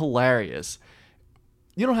is hilarious.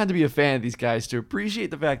 You don't have to be a fan of these guys to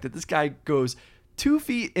appreciate the fact that this guy goes 2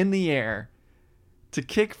 feet in the air to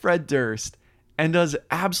kick Fred Durst and does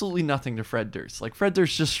absolutely nothing to Fred Durst. Like, Fred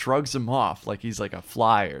Durst just shrugs him off like he's like a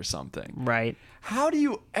fly or something. Right. How do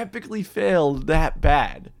you epically fail that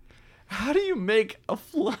bad? How do you make a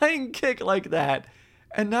flying kick like that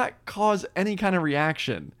and not cause any kind of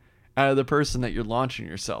reaction out of the person that you're launching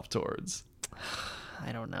yourself towards?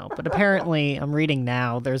 I don't know. But apparently, I'm reading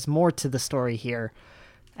now, there's more to the story here.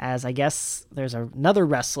 As I guess there's another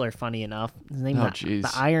wrestler, funny enough. His name is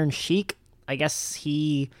the Iron Sheik. I guess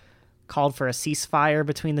he called for a ceasefire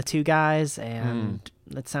between the two guys, and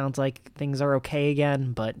it sounds like things are okay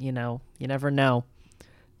again. But, you know, you never know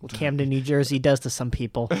what Camden, New Jersey does to some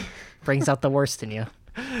people. Brings out the worst in you.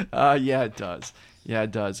 Yeah, it does. Yeah,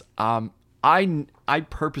 it does. I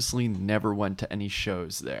purposely never went to any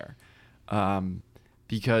shows there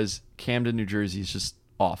because Camden, New Jersey is just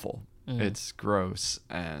awful. It's gross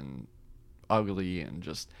and ugly and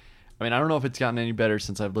just, I mean, I don't know if it's gotten any better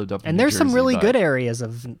since I've lived up in And New there's Jersey, some really but good areas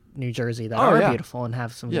of New Jersey that are yeah. beautiful and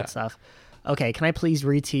have some good stuff. Okay, can I please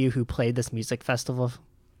read to you who played this music festival?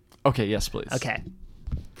 Okay, yes, please. Okay.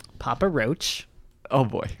 Papa Roach, Oh,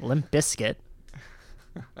 boy. Limp Bizkit,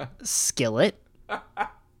 Skillet,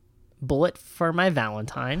 Bullet for My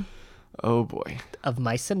Valentine, Oh, boy. Of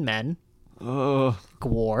Mice and Men, Oh,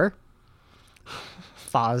 Gwar,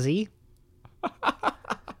 Fozzy.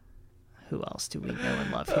 Who else do we know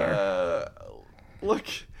and love here? look.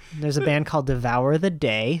 There's a band called Devour the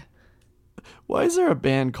Day. Why is there a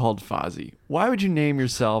band called Fozzy? Why would you name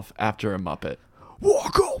yourself after a Muppet?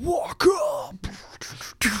 Walk up, walk up.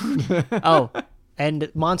 Oh,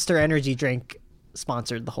 and Monster Energy drink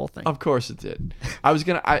sponsored the whole thing. Of course it did. I was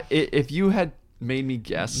gonna. If you had made me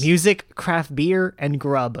guess, Music, craft beer, and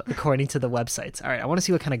grub, according to the websites. All right, I want to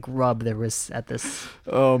see what kind of grub there was at this.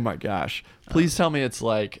 Oh my gosh! Please tell me it's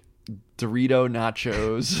like Dorito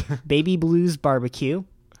nachos. Baby Blues Barbecue,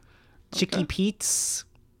 Chicky Pete's,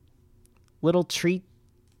 Little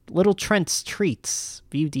Trent's Treats.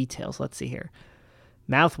 View details. Let's see here.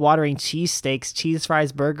 Mouth-watering cheesesteaks, cheese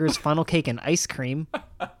fries, burgers, funnel cake, and ice cream.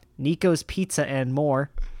 Nico's Pizza and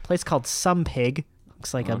more. Place called Some Pig.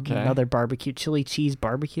 Looks like another barbecue. Chili cheese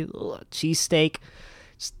barbecue. Cheesesteak.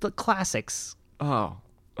 Just the classics. Oh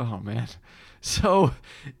man. So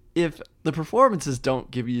if the performances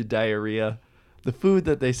don't give you diarrhea, the food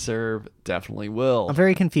that they serve definitely will. I'm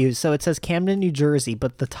very confused. So it says Camden, New Jersey,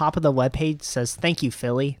 but the top of the webpage says, "Thank you,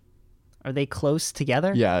 Philly." Are they close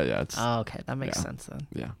together? Yeah. It's, okay. That makes sense then.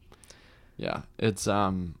 Yeah. It's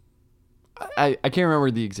I can't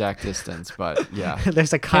remember the exact distance, but yeah.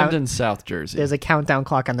 There's a Camden, South Jersey. There's a countdown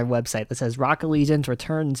clock on their website that says Rock Allegiance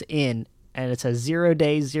returns in, and it says 0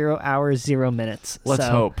 days, 0 hours, 0 minutes. Let's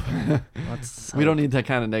hope. We hope. don't need that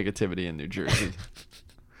kind of negativity in New Jersey.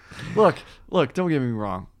 Look, don't get me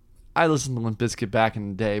wrong. I listened to Limp Bizkit back in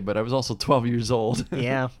the day, but I was also 12 years old.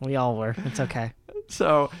 Yeah, we all were. It's okay.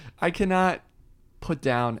 So I cannot put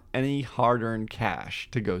down any hard-earned cash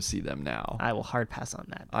to go see them now. I will hard pass on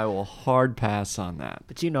that. I will hard pass on that.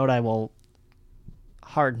 But you know what I will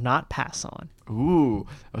hard not pass on? Ooh,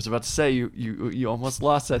 I was about to say you almost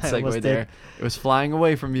lost that I almost segue there. did. It was flying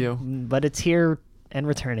away from you. But it's here and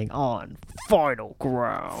returning on Final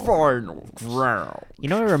Ground. Final Ground. You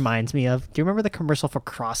know what it reminds me of? Do you remember the commercial for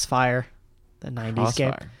Crossfire? The 90s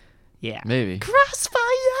game? Crossfire. Yeah. Maybe. Crossfire!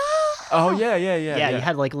 Oh, yeah. Yeah, you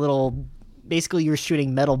had like little... Basically, you were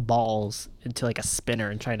shooting metal balls into like a spinner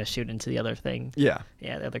and trying to shoot into the other thing. Yeah.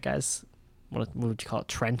 Yeah, the other guys... What would you call it?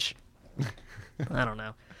 Trench? I don't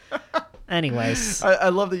know. Anyways, I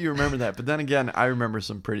love that you remember that, but then again, I remember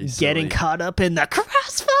some pretty silly. getting caught up in the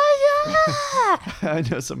crossfire. I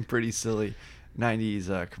know some pretty silly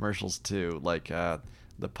 90s commercials too, like the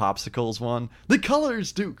popsicles one. The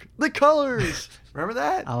colors, Duke. The colors. Remember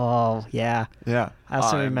that? Oh yeah. Yeah. I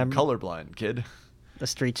also I'm remember colorblind, kid. the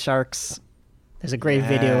Street Sharks. There's a great Yeah.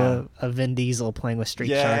 video of Vin Diesel playing with Street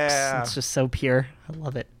Yeah. Sharks. It's just so pure. I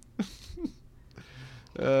love it.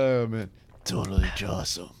 Oh man, totally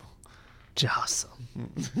awesome.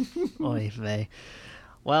 Awesome. Oy vey.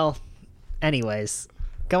 Well, anyways,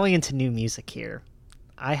 going into new music here,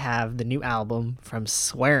 I have the new album from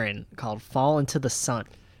Swearin' called Fall Into the Sun.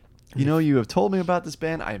 You know, you have told me about this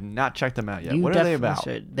band. I have not checked them out yet. You What are they definitely about?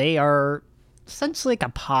 should. They are essentially like a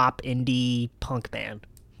pop indie punk band.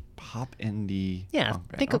 Pop indie. Yeah,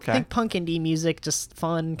 punk band. think punk indie music, just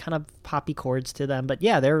fun, kind of poppy chords to them. But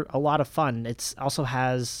yeah, they're a lot of fun. It also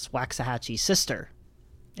has Waxahachie's sister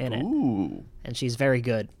in it, Ooh. and she's very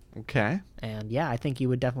good. Okay. And yeah, I think you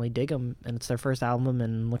would definitely dig them. And it's their first album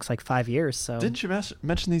in looks like 5 years. So Didn't you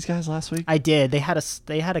mention these guys last week? I did. They had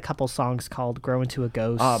a couple songs called "Grow Into a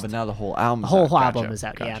Ghost." Ah, but now the whole album. the whole Gotcha. album is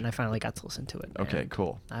out. Yeah, Gotcha. and I finally got to listen to it. Okay, and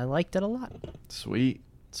cool. I liked it a lot. Sweet.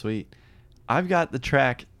 I've got the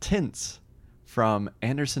track Tints from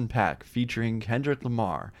Anderson .Paak featuring Kendrick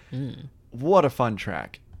Lamar. What a fun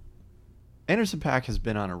track. Anderson .Paak has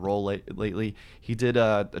been on a roll lately. He did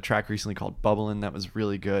a track recently called Bubblin' that was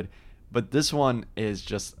really good. But this one is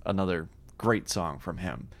just another great song from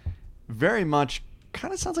him. Very much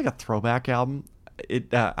kind of sounds like a throwback album.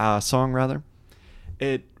 Song rather.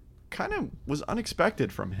 It kind of was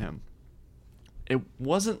unexpected from him. It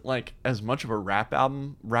wasn't like as much of a rap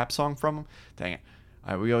song from him. Dang it.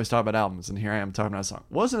 We always talk about albums, and here I am talking about a song.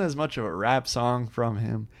 Wasn't as much of a rap song from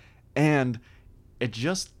him. And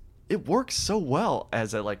it works so well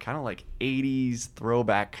as a kind of 80s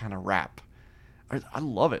throwback kind of rap. I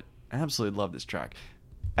love it. I absolutely love this track.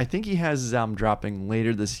 I think he has his album dropping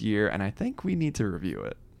later this year, and I think we need to review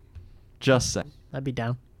it. Just saying. I'd be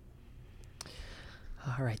down.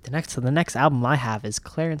 All right, the next album I have is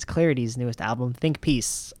Clarence Clarity's newest album, Think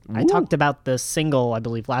Peace. I Ooh. talked about the single, I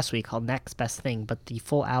believe, last week called Next Best Thing, but the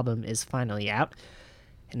full album is finally out.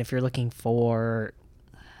 And if you're looking for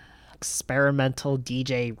experimental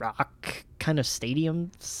DJ rock kind of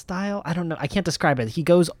stadium style, I don't know. I can't describe it. He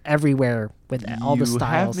goes everywhere with all the You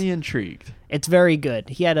styles. have me intrigued. It's very good.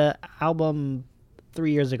 He had an album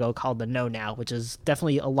 3 years ago called The Know Now, which is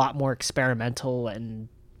definitely a lot more experimental and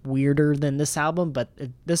weirder than this album, but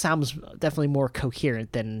this album's definitely more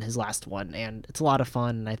coherent than his last one, and it's a lot of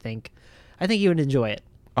fun, and I think you would enjoy it.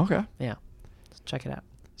 Okay. Yeah. Check it out.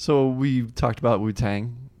 So we talked about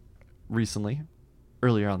Wu-Tang recently,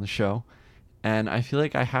 earlier on the show, and I feel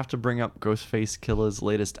like I have to bring up Ghostface Killah's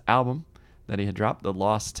latest album that he had dropped, The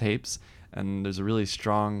Lost Tapes, and there's a really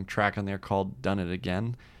strong track on there called Done It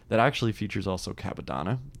Again that actually features also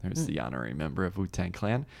Capadonna, who's the honorary member of Wu-Tang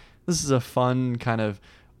Clan. This is a fun kind of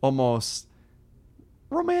almost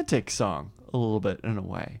romantic song, a little bit in a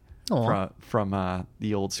way, from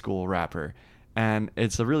the old school rapper, and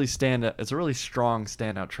it's a really strong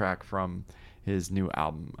standout track from his new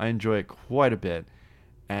album. I enjoy it quite a bit,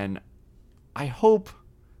 and I hope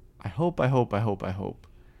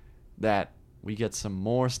that we get some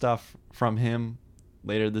more stuff from him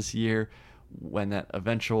later this year when that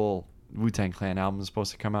eventual Wu-Tang Clan album is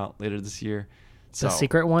supposed to come out later this year. So, The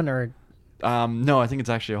secret one, or no, I think it's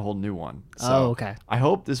actually a whole new one. So Oh, okay. I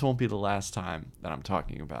hope this won't be the last time that I'm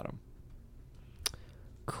talking about him.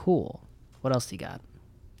 cool. What else do you got?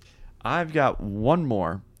 I've got one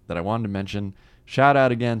more that I wanted to mention. Shout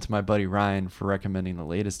out again to my buddy Ryan for recommending the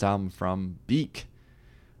latest album from Beak.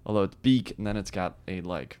 Although it's Beak and then it's got a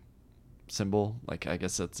symbol, I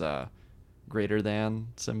guess it's a greater than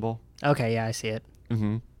symbol. Okay, yeah, I see it.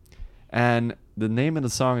 Mm-hmm. And the name of the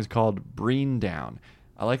song is called Breen Down.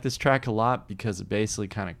 I like this track a lot because it basically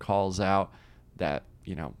kind of calls out that,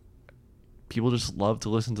 people just love to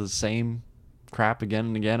listen to the same crap again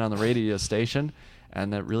and again on the radio station,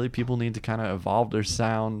 and that really people need to kind of evolve their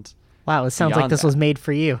sound. Wow, it sounds like beyond this that. was made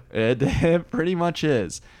for you. It pretty much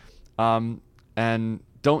is. And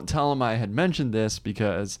don't tell him I had mentioned this,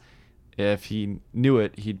 because if he knew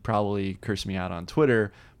it, he'd probably curse me out on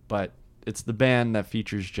Twitter, but it's the band that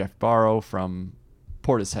features Jeff Barrow from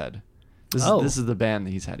Portishead. This is the band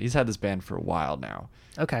that he's had. He's had this band for a while now.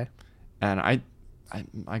 Okay. And I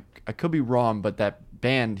could be wrong, but that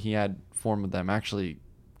band he had formed with them actually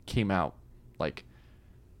came out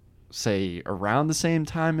say around the same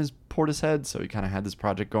time as Portishead, so he kind of had this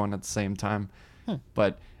project going at the same time.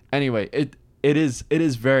 But anyway, it is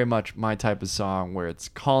very much my type of song where it's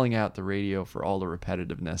calling out the radio for all the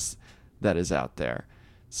repetitiveness that is out there.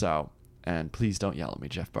 So, and please don't yell at me,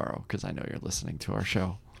 Jeff Burrow, because I know you're listening to our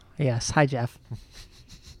show. Yes. Hi, Jeff.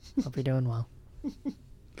 Hope you're doing well.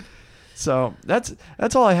 So that's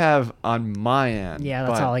all I have on my end. Yeah,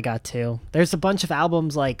 that's all I got too. There's a bunch of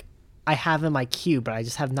albums like I have in my queue, but I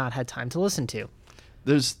just have not had time to listen to.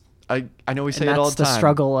 I know we say it all the time. That's the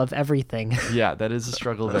struggle of everything. Yeah, that is the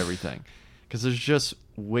struggle of everything. Because there's just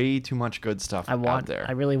way too much good stuff out there.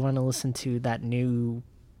 I really want to listen to that new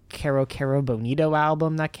Caro Caro Bonito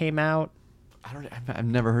album that came out. I've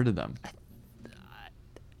never heard of them.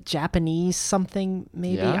 Japanese something,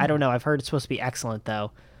 maybe? Yeah? I don't know. I've heard it's supposed to be excellent,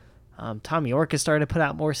 though. Tom York has started to put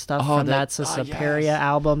out more stuff from that Suspiria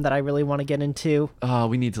album that I really want to get into. Oh,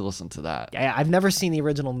 we need to listen to that. Yeah, I've never seen the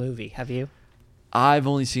original movie. Have you? I've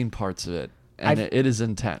only seen parts of it, and it is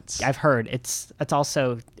intense. I've heard. It's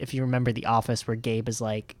also, if you remember The Office, where Gabe is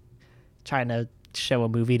like trying to show a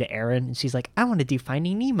movie to Erin, and she's like, I want to do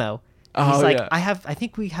Finding Nemo. And he's like, yeah. I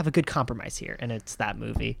think we have a good compromise here, and it's that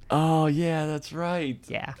movie. Oh, yeah, that's right.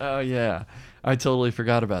 Yeah. Oh, yeah. I totally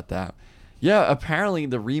forgot about that. Yeah, apparently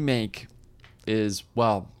the remake is,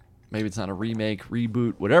 well, maybe it's not a remake,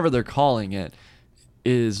 reboot, whatever they're calling it,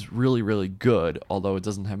 is really, really good, although it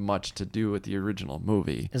doesn't have much to do with the original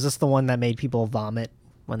movie. Is this the one that made people vomit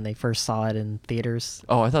when they first saw it in theaters?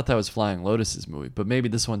 Oh, I thought that was Flying Lotus's movie, but maybe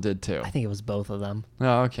this one did too. I think it was both of them.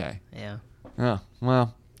 Oh, okay. Yeah. Oh,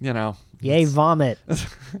 well, you know. Yay, vomit.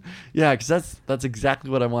 Yeah, because that's exactly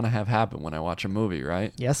what I want to have happen when I watch a movie,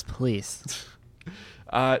 right? Yes, please.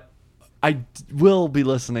 I will be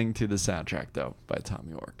listening to the soundtrack, though, by Tom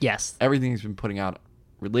York. Yes. Everything he's been putting out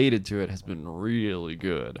related to it has been really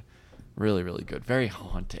good. Really, really good. Very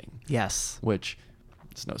haunting. Yes. Which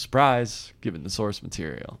is no surprise, given the source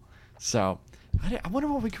material. So, I wonder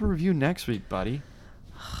what we can review next week, buddy.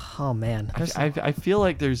 Oh, man. I feel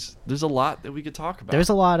like there's a lot that we could talk about. There's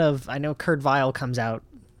a lot of... I know Kurt Vile comes out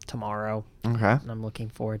tomorrow. Okay. And I'm looking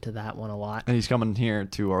forward to that one a lot. And he's coming here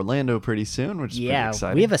to Orlando pretty soon, which is pretty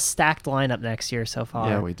exciting. We have a stacked lineup next year so far.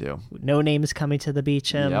 Yeah, we do. No Name is coming to the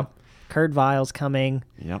Beecham. Yep. Kurt Vile's coming.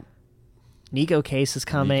 Yep. Nico Case is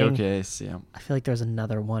coming. Nico Case, yeah. I feel like there's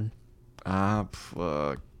another one.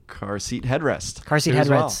 Car seat headrest. Car seat too, as headrests,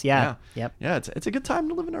 well. yeah. Yep. Yeah, it's a good time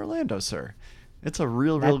to live in Orlando, sir. It's a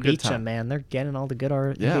real good Beecham, time. man, they're getting all the good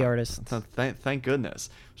indie artists. Thank goodness.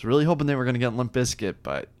 I was really hoping they were going to get Limp Bizkit,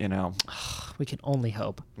 but, you know. We can only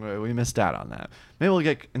hope. We missed out on that. Maybe we'll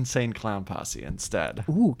get Insane Clown Posse instead.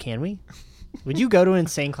 Ooh, can we? Would you go to an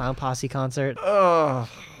Insane Clown Posse concert? I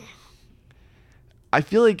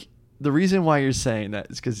feel like the reason why you're saying that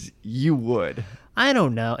is because you would. I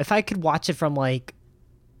don't know. If I could watch it from, like...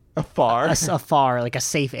 Afar? Afar, like a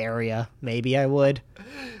safe area, maybe I would.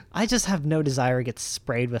 I just have no desire to get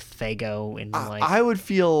sprayed with Faygo and like... I would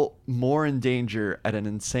feel more in danger at an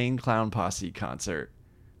Insane Clown Posse concert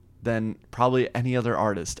than probably any other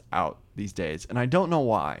artist out these days. And I don't know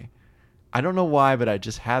why. But I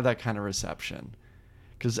just have that kind of reception.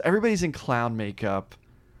 Because everybody's in clown makeup.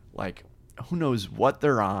 Like, who knows what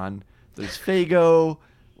they're on. There's Faygo.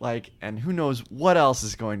 Like, and who knows what else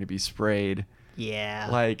is going to be sprayed. Yeah.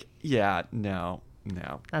 Like, yeah, no.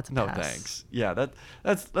 That's a no pass. thanks. Yeah,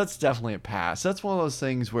 that's definitely a pass. That's one of those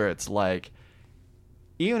things where it's like,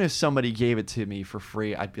 even if somebody gave it to me for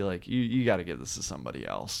free, I'd be like, you got to give this to somebody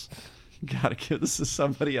else. You got to give this to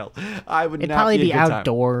somebody else. I would. It'd not probably be be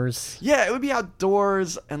outdoors. Yeah, it would be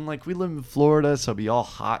outdoors, and like we live in Florida, so it'd be all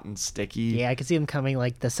hot and sticky. Yeah, I could see them coming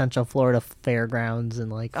like the Central Florida Fairgrounds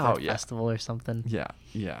and like for a festival or something. Yeah.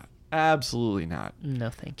 Absolutely not. No,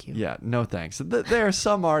 thank you. Yeah, no thanks. There are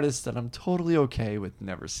some artists that I'm totally okay with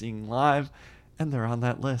never seeing live, and they're on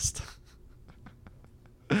that list.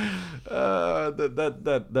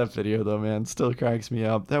 That video though, man, still cracks me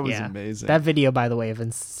up. That was amazing. That video, by the way, of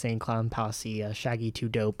Insane Clown Posse, Shaggy 2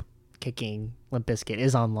 Dope kicking Limp Bizkit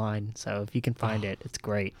is online, so if you can find it, it's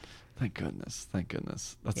great. Thank goodness.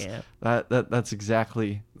 That's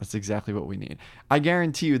exactly what we need. I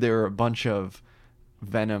guarantee you there are a bunch of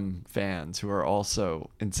Venom fans who are also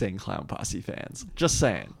Insane Clown Posse fans. Just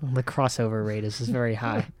saying. The crossover rate is very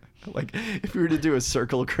high. Like, if we were to do a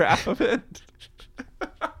circle graph of it.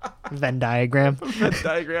 Venn diagram.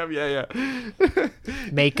 Yeah.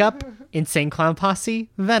 Makeup, Insane Clown Posse,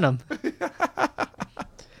 Venom.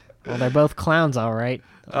 Well, they're both clowns, all right.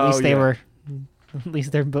 At least they were. At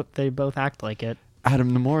least they both act like it.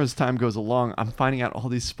 Adam, the more as time goes along, I'm finding out all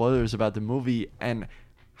these spoilers about the movie, and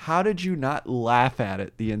how did you not laugh at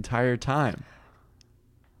it the entire time?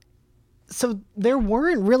 So there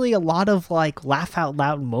weren't really a lot of like laugh out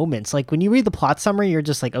loud moments. Like when you read the plot summary, you're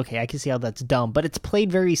just like, okay, I can see how that's dumb, but it's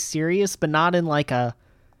played very serious, but not in like a.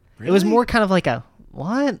 Really? It was more kind of like a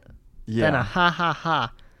what? than a ha ha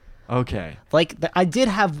ha. Okay. Like, I did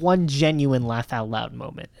have one genuine laugh out loud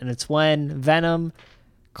moment, and it's when Venom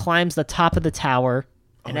climbs the top of the tower,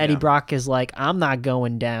 and Eddie Brock is like, I'm not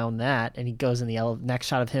going down that, and he goes in the next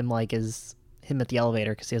shot of him, like, is him at the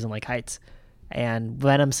elevator because he doesn't like heights. And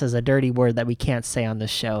Venom says a dirty word that we can't say on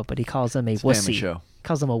this show, but he calls him a wussy. Show. He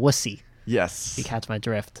calls him a wussy. Yes. If you catch my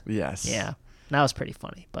drift. Yes. Yeah. That was pretty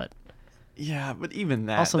funny, but... Yeah, but even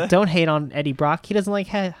that... Also, don't hate on Eddie Brock. He doesn't like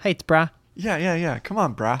heights, brah. Yeah. Come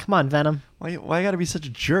on, brah. Come on, Venom. Why you gotta be such a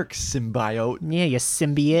jerk, symbiote? Yeah, you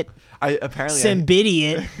symbiote.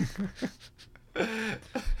 Symbiote.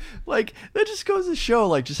 Like, that just goes to show,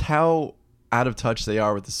 like, just how out of touch they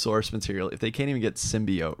are with the source material if they can't even get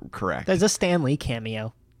symbiote correct. There's a Stan Lee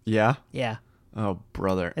cameo. Yeah? Yeah. Oh,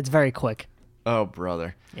 brother. It's very quick. Oh,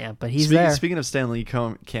 brother. Yeah, but he's there. Speaking of Stan Lee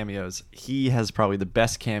cameos, he has probably the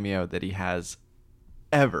best cameo that he has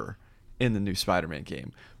ever in the new Spider-Man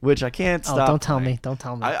game, which I can't stop. Don't tell me. Don't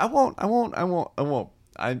tell me. I won't.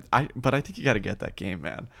 But I think you got to get that game,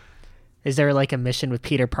 man. Is there like a mission with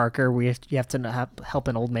Peter Parker where you have to help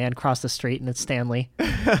an old man cross the street and it's Stan Lee?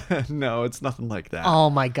 No, it's nothing like that.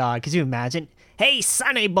 Oh my God. Could you imagine? Hey,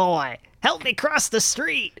 Sonny boy, help me cross the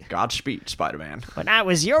street. Godspeed, Spider-Man. When I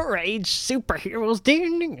was your age, superheroes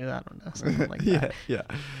didn't. I don't know. Something like that. Yeah.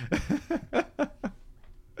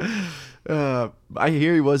 I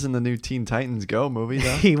hear he was in the new Teen Titans Go movie,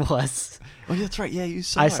 though. He was. Oh, yeah, that's right. Yeah, you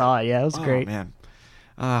saw it. I saw it. Yeah, it was great. Man.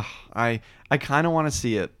 I kind of want to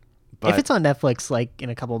see it. But if it's on Netflix, like in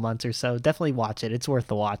a couple months or so, definitely watch it. It's worth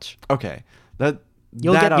the watch. Okay,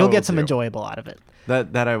 you'll get some enjoyable out of it.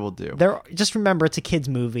 That I will do. Just remember it's a kids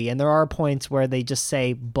movie, and there are points where they just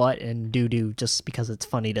say "but" and "doo-doo" just because it's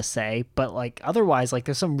funny to say. But like otherwise, like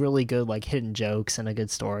there's some really good like hidden jokes and a good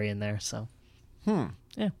story in there. So, yeah,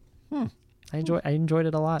 I enjoyed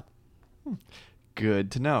it a lot. Good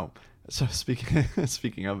to know. So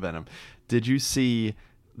speaking of Venom, did you see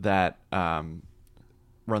that?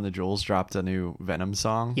 Run the Jewels dropped a new Venom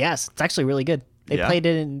song. Yes, it's actually really good. They played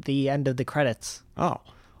it in the end of the credits. Oh,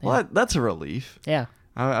 well, that's a relief. Yeah,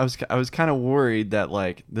 I was kind of worried that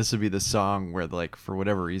like this would be the song where like for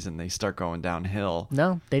whatever reason they start going downhill.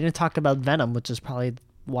 No, they didn't talk about Venom, which is probably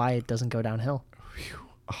why it doesn't go downhill.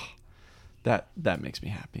 Oh, that makes me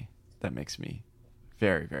happy. That makes me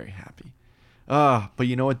very, very happy. But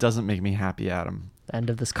you know what doesn't make me happy, Adam? The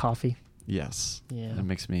end of this coffee. Yes. Yeah. That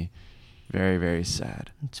makes me very, very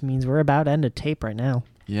sad. Which means we're about to end a tape right now.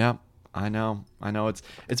 Yep. I know.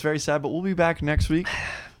 It's very sad, but we'll be back next week.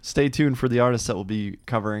 Stay tuned for the artists that we'll be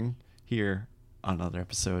covering here on another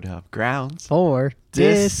episode of Grounds for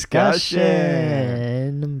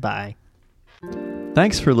Discussion. Bye.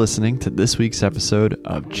 Thanks for listening to this week's episode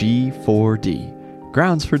of G4D,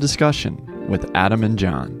 Grounds for Discussion with Adam and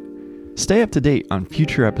John. Stay up to date on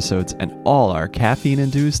future episodes and all our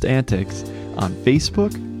caffeine-induced antics on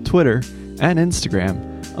Facebook, Twitter, and Instagram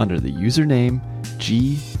under the username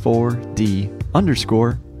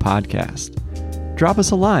G4D_podcast. Drop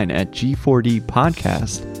us a line at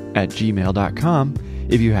G4Dpodcast@gmail.com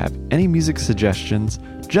if you have any music suggestions,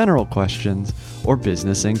 general questions, or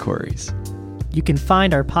business inquiries. You can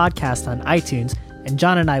find our podcast on iTunes, and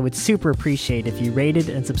John and I would super appreciate if you rated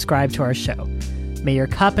and subscribed to our show. May your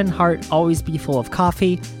cup and heart always be full of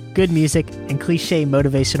coffee, good music, and cliche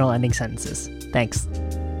motivational ending sentences. Thanks.